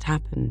out what had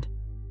happened."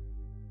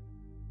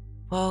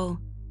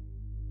 "Well,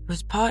 it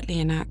was partly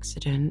an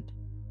accident,"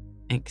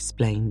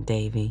 explained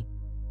Davy.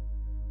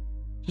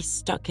 "He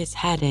stuck his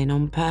head in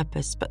on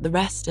purpose, but the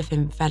rest of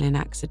him fell in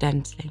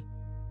accidentally.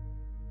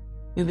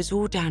 We was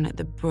all down at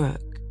the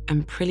brook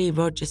and Prilly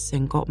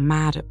Rogerson got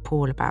mad at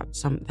Paul about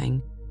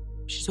something.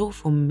 She's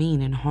awful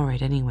mean and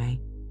horrid anyway,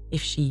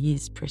 if she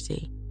is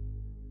pretty,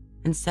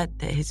 and said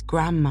that his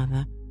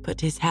grandmother put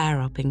his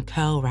hair up in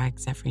curl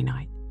rags every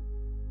night.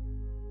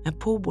 Now,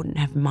 Paul wouldn't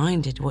have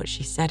minded what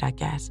she said, I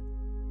guess,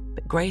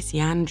 but Gracie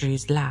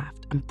Andrews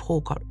laughed and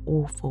Paul got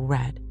awful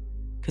red,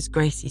 because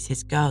Gracie's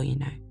his girl, you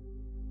know.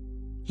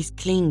 He's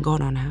clean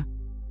gone on her,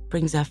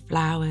 brings her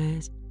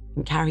flowers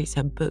and carries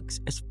her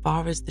books as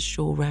far as the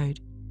shore road.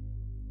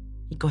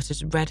 He got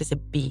as red as a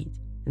beet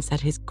and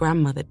said his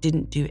grandmother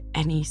didn't do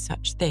any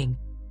such thing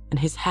and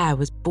his hair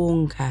was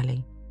born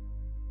curly.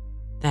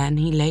 Then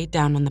he laid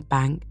down on the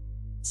bank,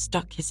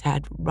 stuck his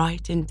head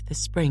right into the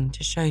spring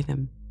to show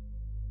them.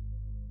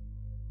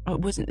 It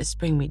wasn't the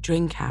spring we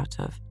drink out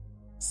of,"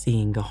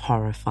 seeing a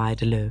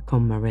horrified look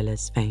on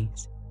Marilla's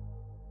face.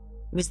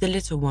 "It was the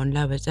little one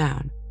lower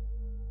down,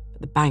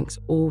 but the bank's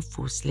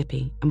awful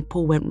slippy and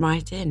Paul went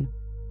right in.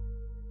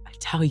 I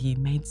tell you,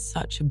 made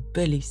such a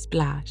bully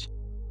splash."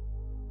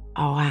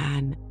 "Oh,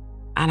 Anne,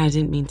 I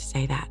didn't mean to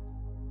say that.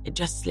 It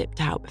just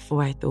slipped out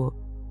before I thought.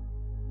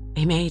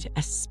 He made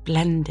a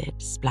splendid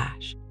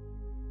splash,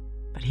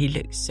 but he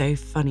looked so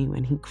funny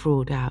when he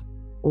crawled out,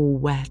 all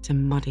wet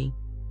and muddy.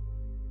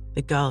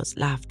 The girls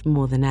laughed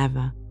more than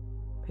ever,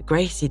 but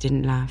Gracie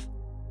didn't laugh.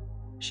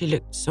 She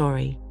looked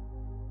sorry.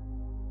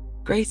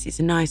 Gracie's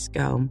a nice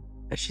girl,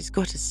 but she's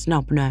got a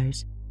snub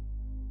nose.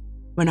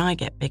 When I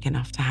get big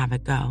enough to have a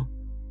girl,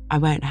 I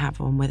won't have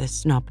one with a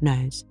snub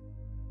nose.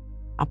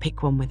 I'll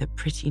pick one with a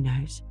pretty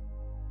nose,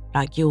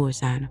 like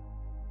yours, Anne.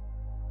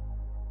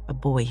 A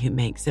boy who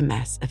makes a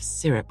mess of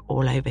syrup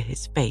all over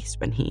his face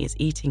when he is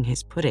eating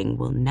his pudding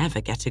will never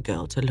get a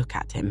girl to look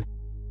at him,"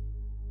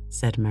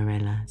 said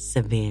Marilla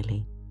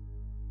severely.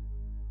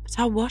 "But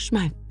I'll wash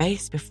my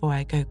face before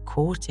I go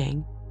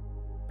courting,"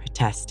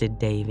 protested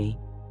Davy,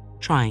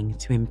 trying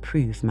to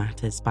improve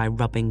matters by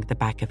rubbing the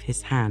back of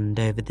his hand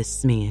over the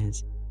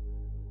smears.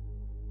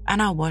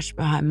 "And I'll wash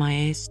behind my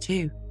ears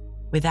too,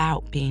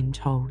 without being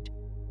told.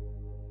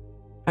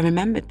 I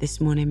remembered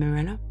this morning,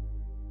 Marilla.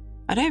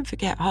 I don't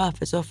forget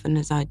half as often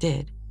as I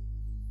did.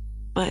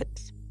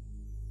 But,"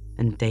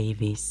 and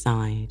Davy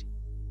sighed,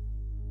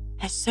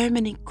 "there's so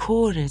many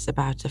corners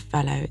about a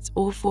fellow, it's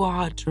awful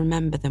hard to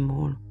remember them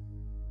all.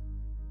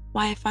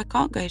 Why, if I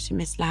can't go to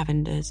Miss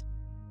Lavender's,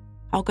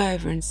 I'll go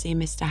over and see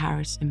Mr.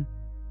 Harrison.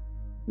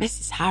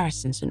 Mrs.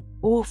 Harrison's an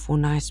awful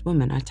nice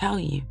woman, I tell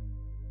you.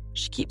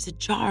 She keeps a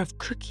jar of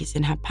cookies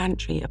in her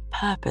pantry a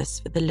purpose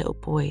for the little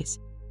boys,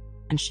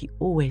 and she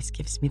always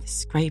gives me the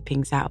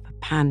scrapings out of a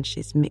pan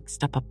she's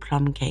mixed up a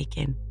plum cake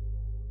in.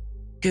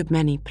 Good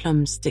many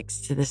plum sticks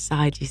to the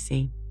side, you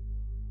see.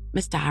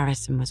 Mr.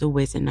 Harrison was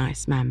always a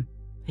nice man,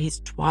 but he's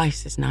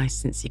twice as nice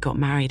since he got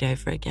married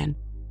over again.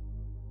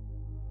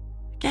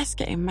 I guess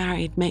getting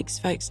married makes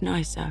folks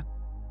nicer.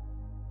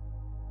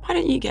 Why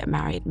don't you get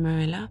married,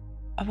 Marilla?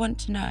 I want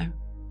to know."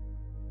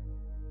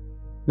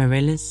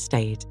 Marilla's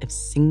state of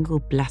single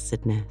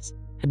blessedness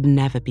had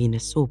never been a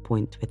sore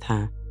point with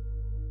her,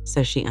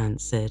 so she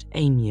answered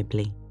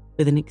amiably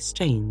with an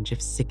exchange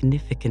of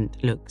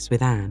significant looks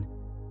with Anne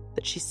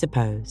that she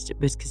supposed it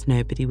was because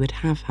nobody would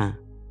have her.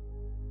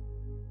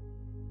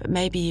 "But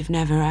maybe you've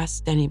never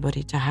asked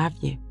anybody to have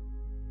you,"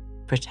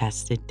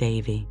 protested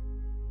Davy.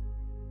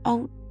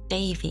 "Oh,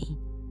 Davy,"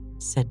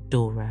 said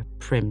Dora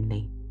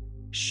primly,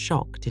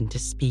 shocked into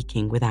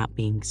speaking without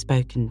being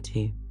spoken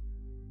to.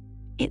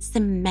 It's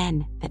the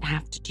men that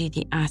have to do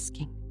the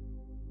asking.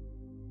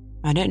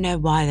 I don't know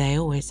why they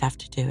always have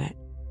to do it,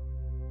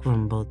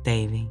 grumbled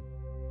Davy.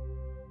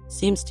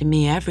 Seems to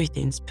me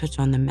everything's put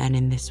on the men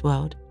in this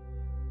world.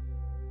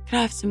 Can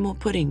I have some more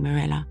pudding,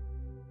 Marilla?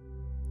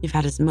 You've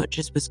had as much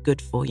as was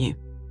good for you,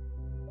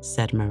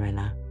 said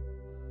Marilla,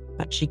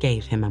 but she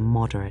gave him a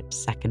moderate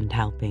second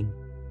helping.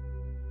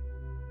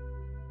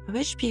 I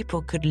wish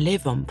people could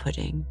live on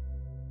pudding.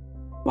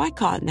 Why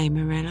can't they,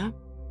 Marilla?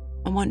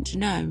 I want to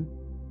know.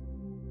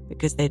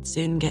 Because they'd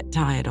soon get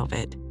tired of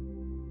it.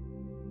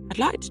 I'd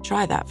like to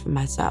try that for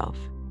myself,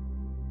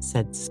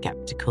 said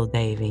skeptical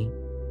Davy.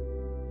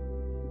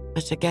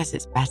 But I guess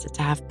it's better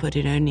to have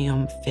pudding only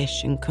on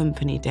fish and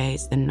company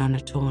days than none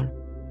at all.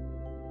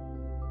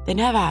 They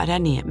never had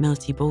any at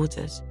Milty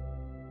Boulter's.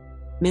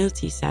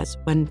 Milty says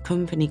when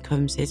company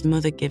comes, his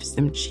mother gives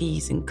them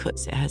cheese and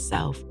cuts it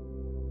herself.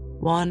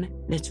 1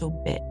 little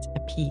bit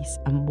apiece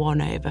and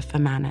 1 over for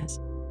manners.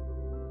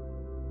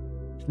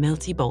 If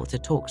Milty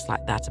Boulter talks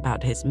like that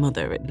about his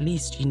mother, at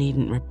least you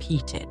needn't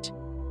repeat it,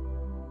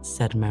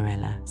 said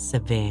Marilla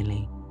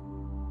severely.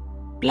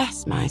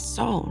 Bless my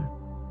soul.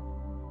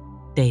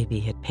 Davy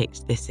had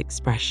picked this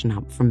expression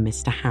up from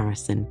Mr.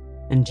 Harrison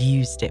and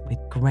used it with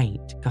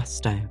great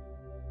gusto.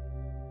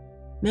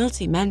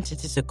 Milty meant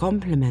it as a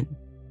compliment.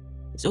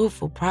 He's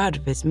awful proud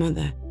of his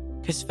mother,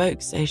 'cause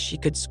folks say she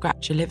could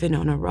scratch a living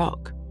on a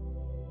rock.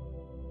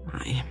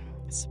 I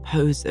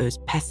suppose those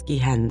pesky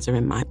hens are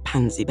in my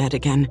pansy bed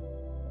again,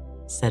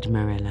 said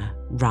Marilla,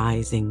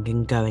 rising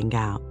and going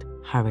out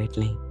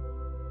hurriedly.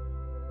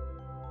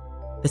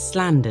 The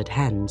slandered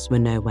hens were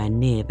nowhere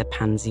near the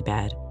pansy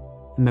bed,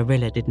 and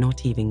Marilla did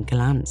not even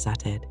glance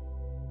at it.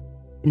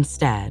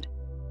 Instead,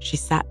 she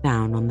sat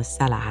down on the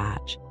cellar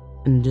hatch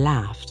and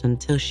laughed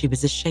until she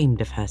was ashamed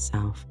of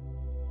herself.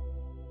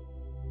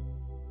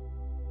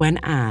 When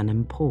Anne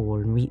and Paul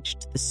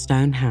reached the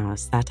stone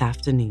house that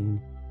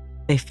afternoon,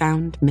 they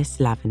found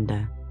Miss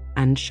Lavender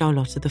and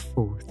Charlotta the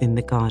Fourth in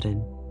the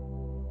garden,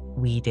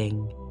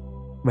 weeding,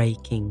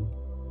 raking,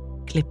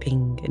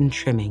 clipping and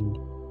trimming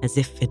as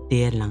if for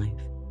dear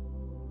life.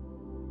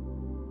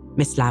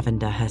 Miss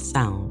Lavender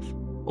herself,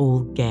 all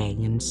gay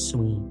and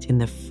sweet in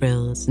the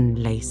frills and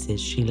laces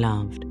she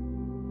loved,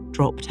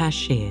 dropped her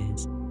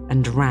shears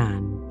and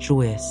ran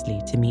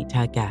joyously to meet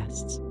her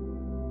guests,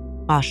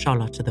 while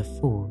Charlotta the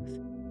Fourth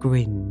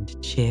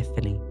grinned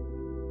cheerfully.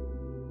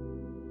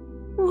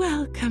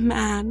 Welcome,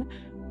 Anne.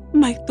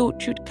 I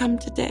thought you'd come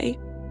today.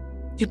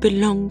 You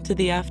belong to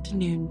the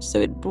afternoon, so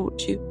it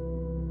brought you.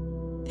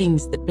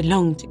 Things that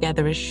belong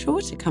together are sure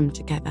to come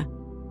together.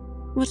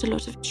 What a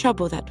lot of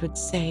trouble that would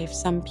save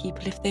some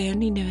people if they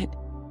only knew it.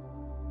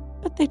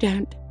 But they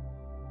don't,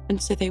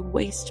 and so they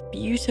waste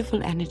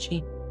beautiful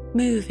energy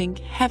moving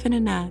heaven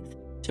and earth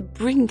to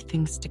bring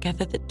things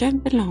together that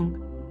don't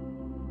belong.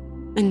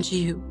 And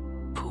you,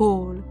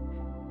 Paul,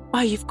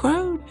 why, you've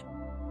grown.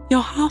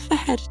 You're half a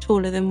head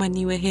taller than when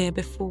you were here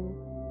before.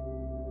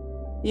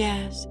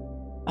 Yes,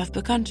 I've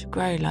begun to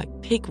grow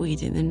like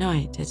pigweed in the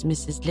night, as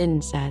Mrs.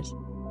 Lynde says,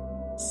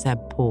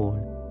 said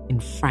Paul in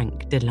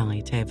frank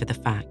delight over the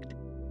fact.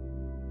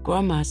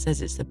 Grandma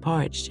says it's the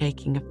porridge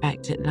taking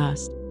effect at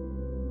last.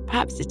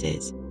 Perhaps it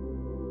is.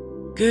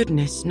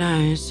 Goodness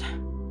knows.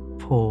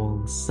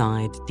 Paul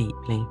sighed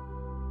deeply.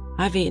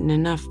 I've eaten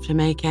enough to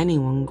make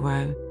anyone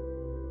grow.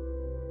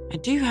 I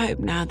do hope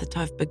now that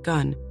I've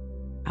begun,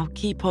 I'll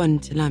keep on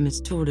till I'm as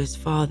tall as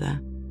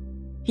Father.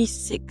 He's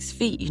 6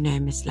 feet, you know,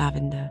 Miss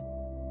Lavender.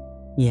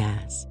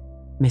 Yes,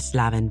 Miss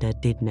Lavender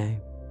did know.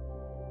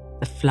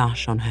 The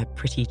flush on her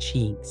pretty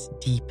cheeks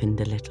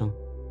deepened a little.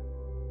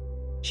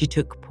 She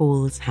took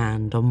Paul's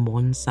hand on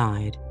one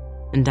side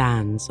and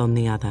Anne's on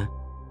the other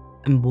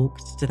and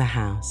walked to the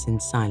house in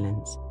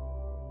silence.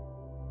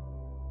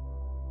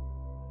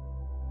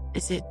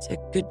 Is it a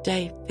good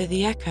day for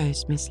the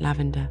echoes, Miss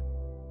Lavender?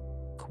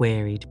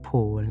 Queried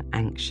Paul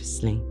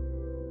anxiously.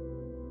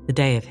 The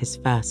day of his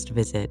first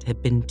visit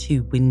had been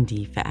too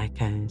windy for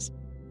echoes,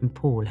 and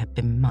Paul had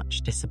been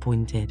much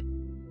disappointed.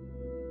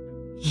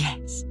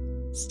 Yes,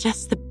 it's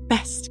just the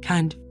best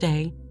kind of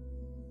day,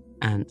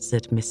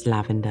 answered Miss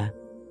Lavender,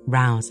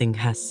 rousing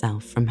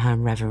herself from her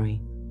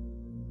reverie.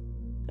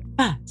 But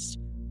first,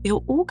 we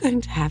are all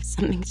going to have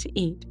something to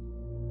eat.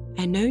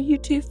 I know you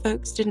two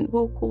folks didn't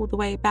walk all the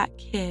way back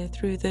here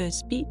through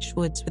those beech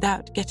woods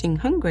without getting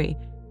hungry,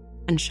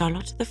 and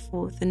Charlotta the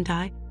Fourth and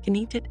I can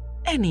eat at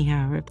any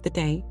hour of the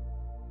day.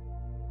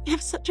 We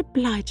have such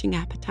obliging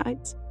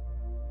appetites.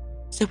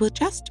 So we'll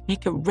just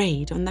make a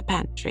raid on the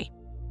pantry.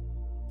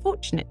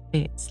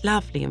 Fortunately, it's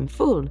lovely and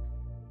full.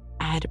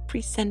 I had a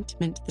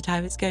presentiment that I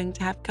was going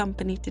to have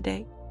company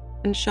today,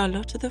 and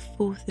Charlotta the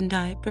Fourth and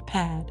I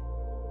prepared.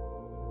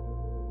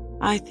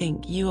 I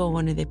think you are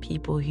one of the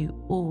people who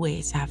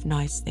always have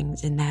nice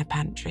things in their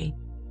pantry,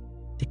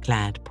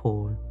 declared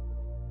Paul.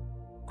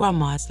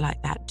 Grandma's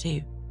like that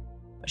too,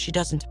 but she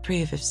doesn't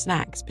approve of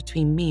snacks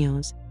between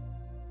meals.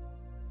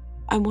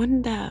 I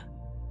wonder,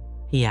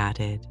 he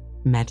added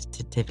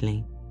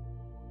meditatively,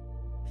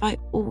 if I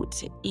ought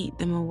to eat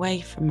them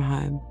away from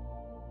home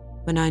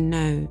when I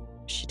know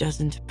she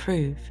doesn't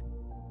approve.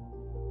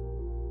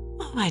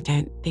 Oh, I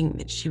don't think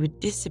that she would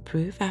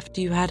disapprove after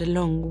you had a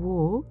long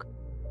walk.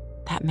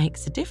 That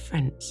makes a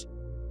difference,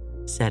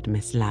 said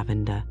Miss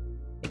Lavender,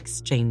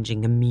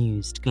 exchanging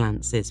amused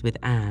glances with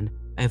Anne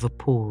over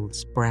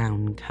Paul's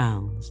brown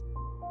curls.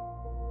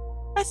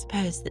 I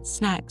suppose that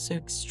snacks are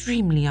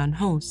extremely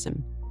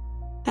unwholesome.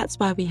 That's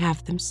why we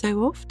have them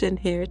so often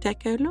here at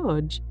Echo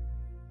Lodge.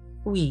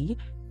 We,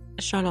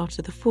 Charlotte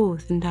the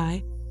Fourth and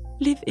I,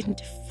 live in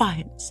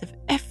defiance of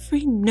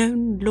every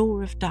known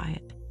law of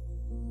diet.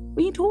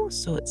 We eat all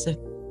sorts of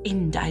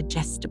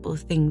indigestible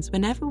things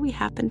whenever we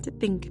happen to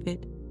think of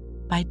it,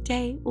 by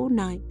day or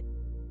night,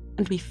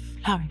 and we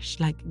flourish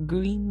like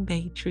green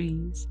bay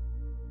trees.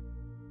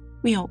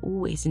 We are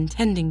always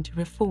intending to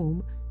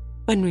reform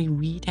when we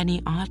read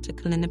any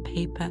article in a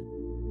paper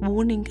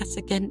warning us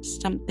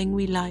against something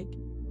we like.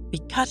 We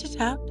cut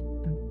it out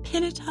and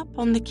pin it up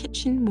on the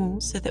kitchen wall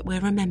so that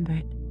we'll remember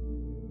it.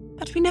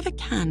 But we never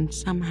can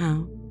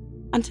somehow,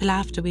 until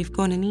after we've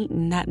gone and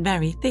eaten that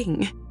very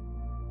thing.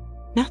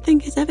 Nothing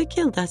has ever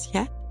killed us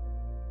yet.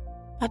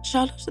 But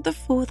Charlotte the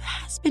Fourth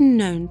has been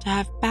known to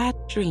have bad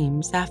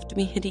dreams after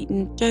we had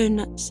eaten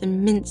donuts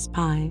and mince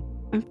pie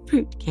and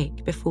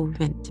fruitcake before we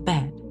went to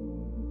bed.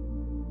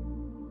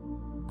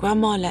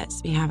 Grandma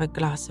lets me have a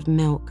glass of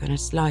milk and a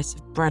slice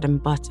of bread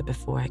and butter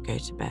before I go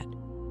to bed.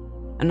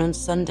 And on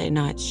Sunday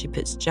nights she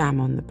puts jam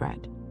on the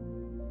bread,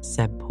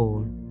 said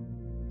Paul.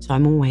 So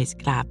I'm always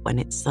glad when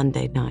it's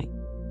Sunday night,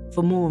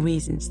 for more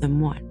reasons than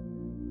one.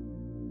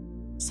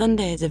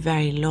 Sunday is a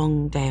very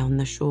long day on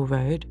the shore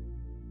road.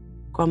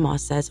 Grandma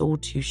says all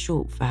too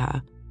short for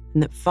her,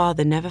 and that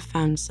Father never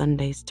found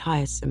Sundays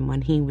tiresome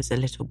when he was a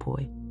little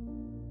boy.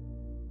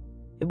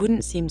 It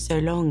wouldn't seem so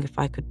long if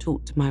I could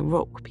talk to my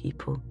rock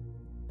people,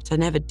 but I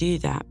never do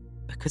that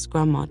because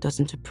Grandma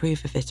doesn't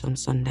approve of it on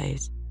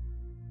Sundays.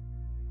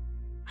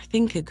 I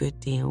think a good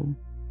deal,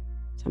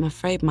 so I'm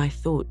afraid my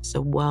thoughts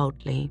are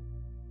worldly.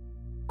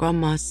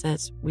 Grandma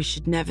says we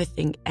should never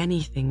think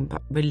anything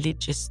but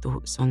religious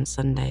thoughts on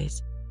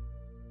Sundays.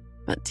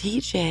 But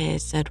teacher here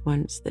said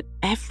once that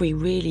every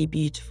really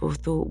beautiful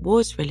thought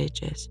was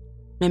religious,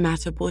 no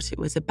matter what it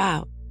was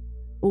about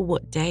or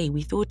what day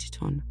we thought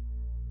it on.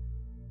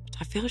 But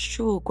I feel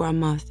sure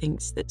Grandma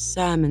thinks that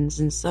sermons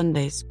and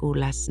Sunday school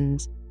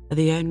lessons are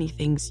the only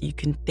things you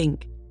can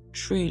think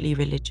truly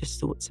religious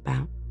thoughts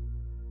about.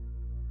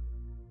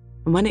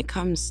 And when it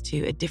comes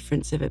to a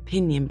difference of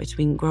opinion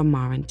between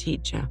Grandma and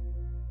teacher,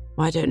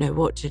 well, I don't know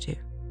what to do.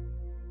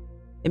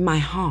 In my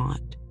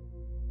heart,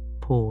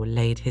 Paul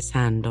laid his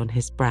hand on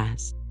his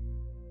breast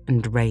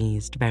and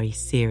raised very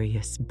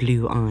serious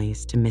blue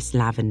eyes to Miss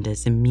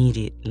Lavender's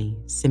immediately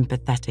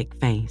sympathetic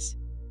face.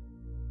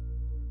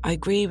 I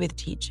agree with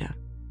teacher,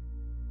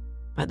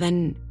 but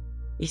then,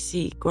 you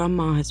see,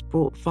 Grandma has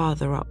brought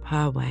Father up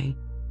her way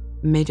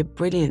and made a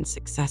brilliant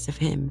success of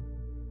him,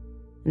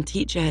 and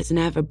teacher has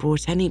never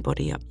brought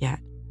anybody up yet,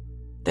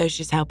 though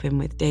she's helping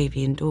with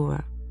Davy and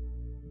Dora.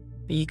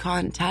 But you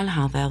can't tell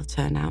how they'll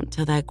turn out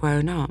till they're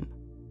grown up.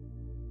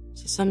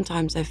 So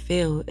sometimes I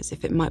feel as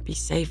if it might be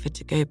safer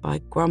to go by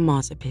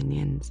Grandma's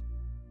opinions.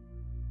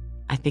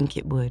 I think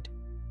it would,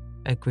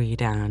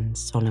 agreed Anne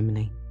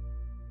solemnly.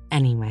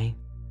 Anyway,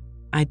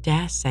 I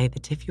dare say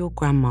that if your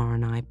Grandma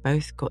and I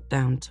both got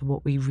down to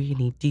what we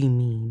really do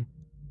mean,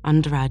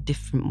 under our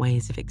different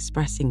ways of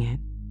expressing it,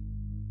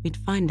 we'd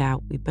find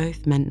out we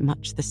both meant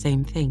much the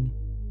same thing.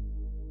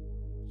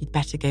 You'd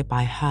better go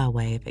by her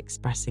way of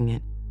expressing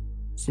it,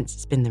 since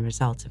it's been the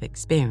result of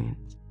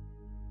experience.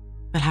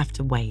 We'll have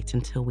to wait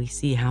until we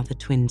see how the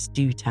twins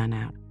do turn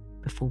out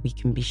before we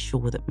can be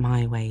sure that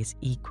my way is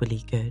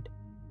equally good.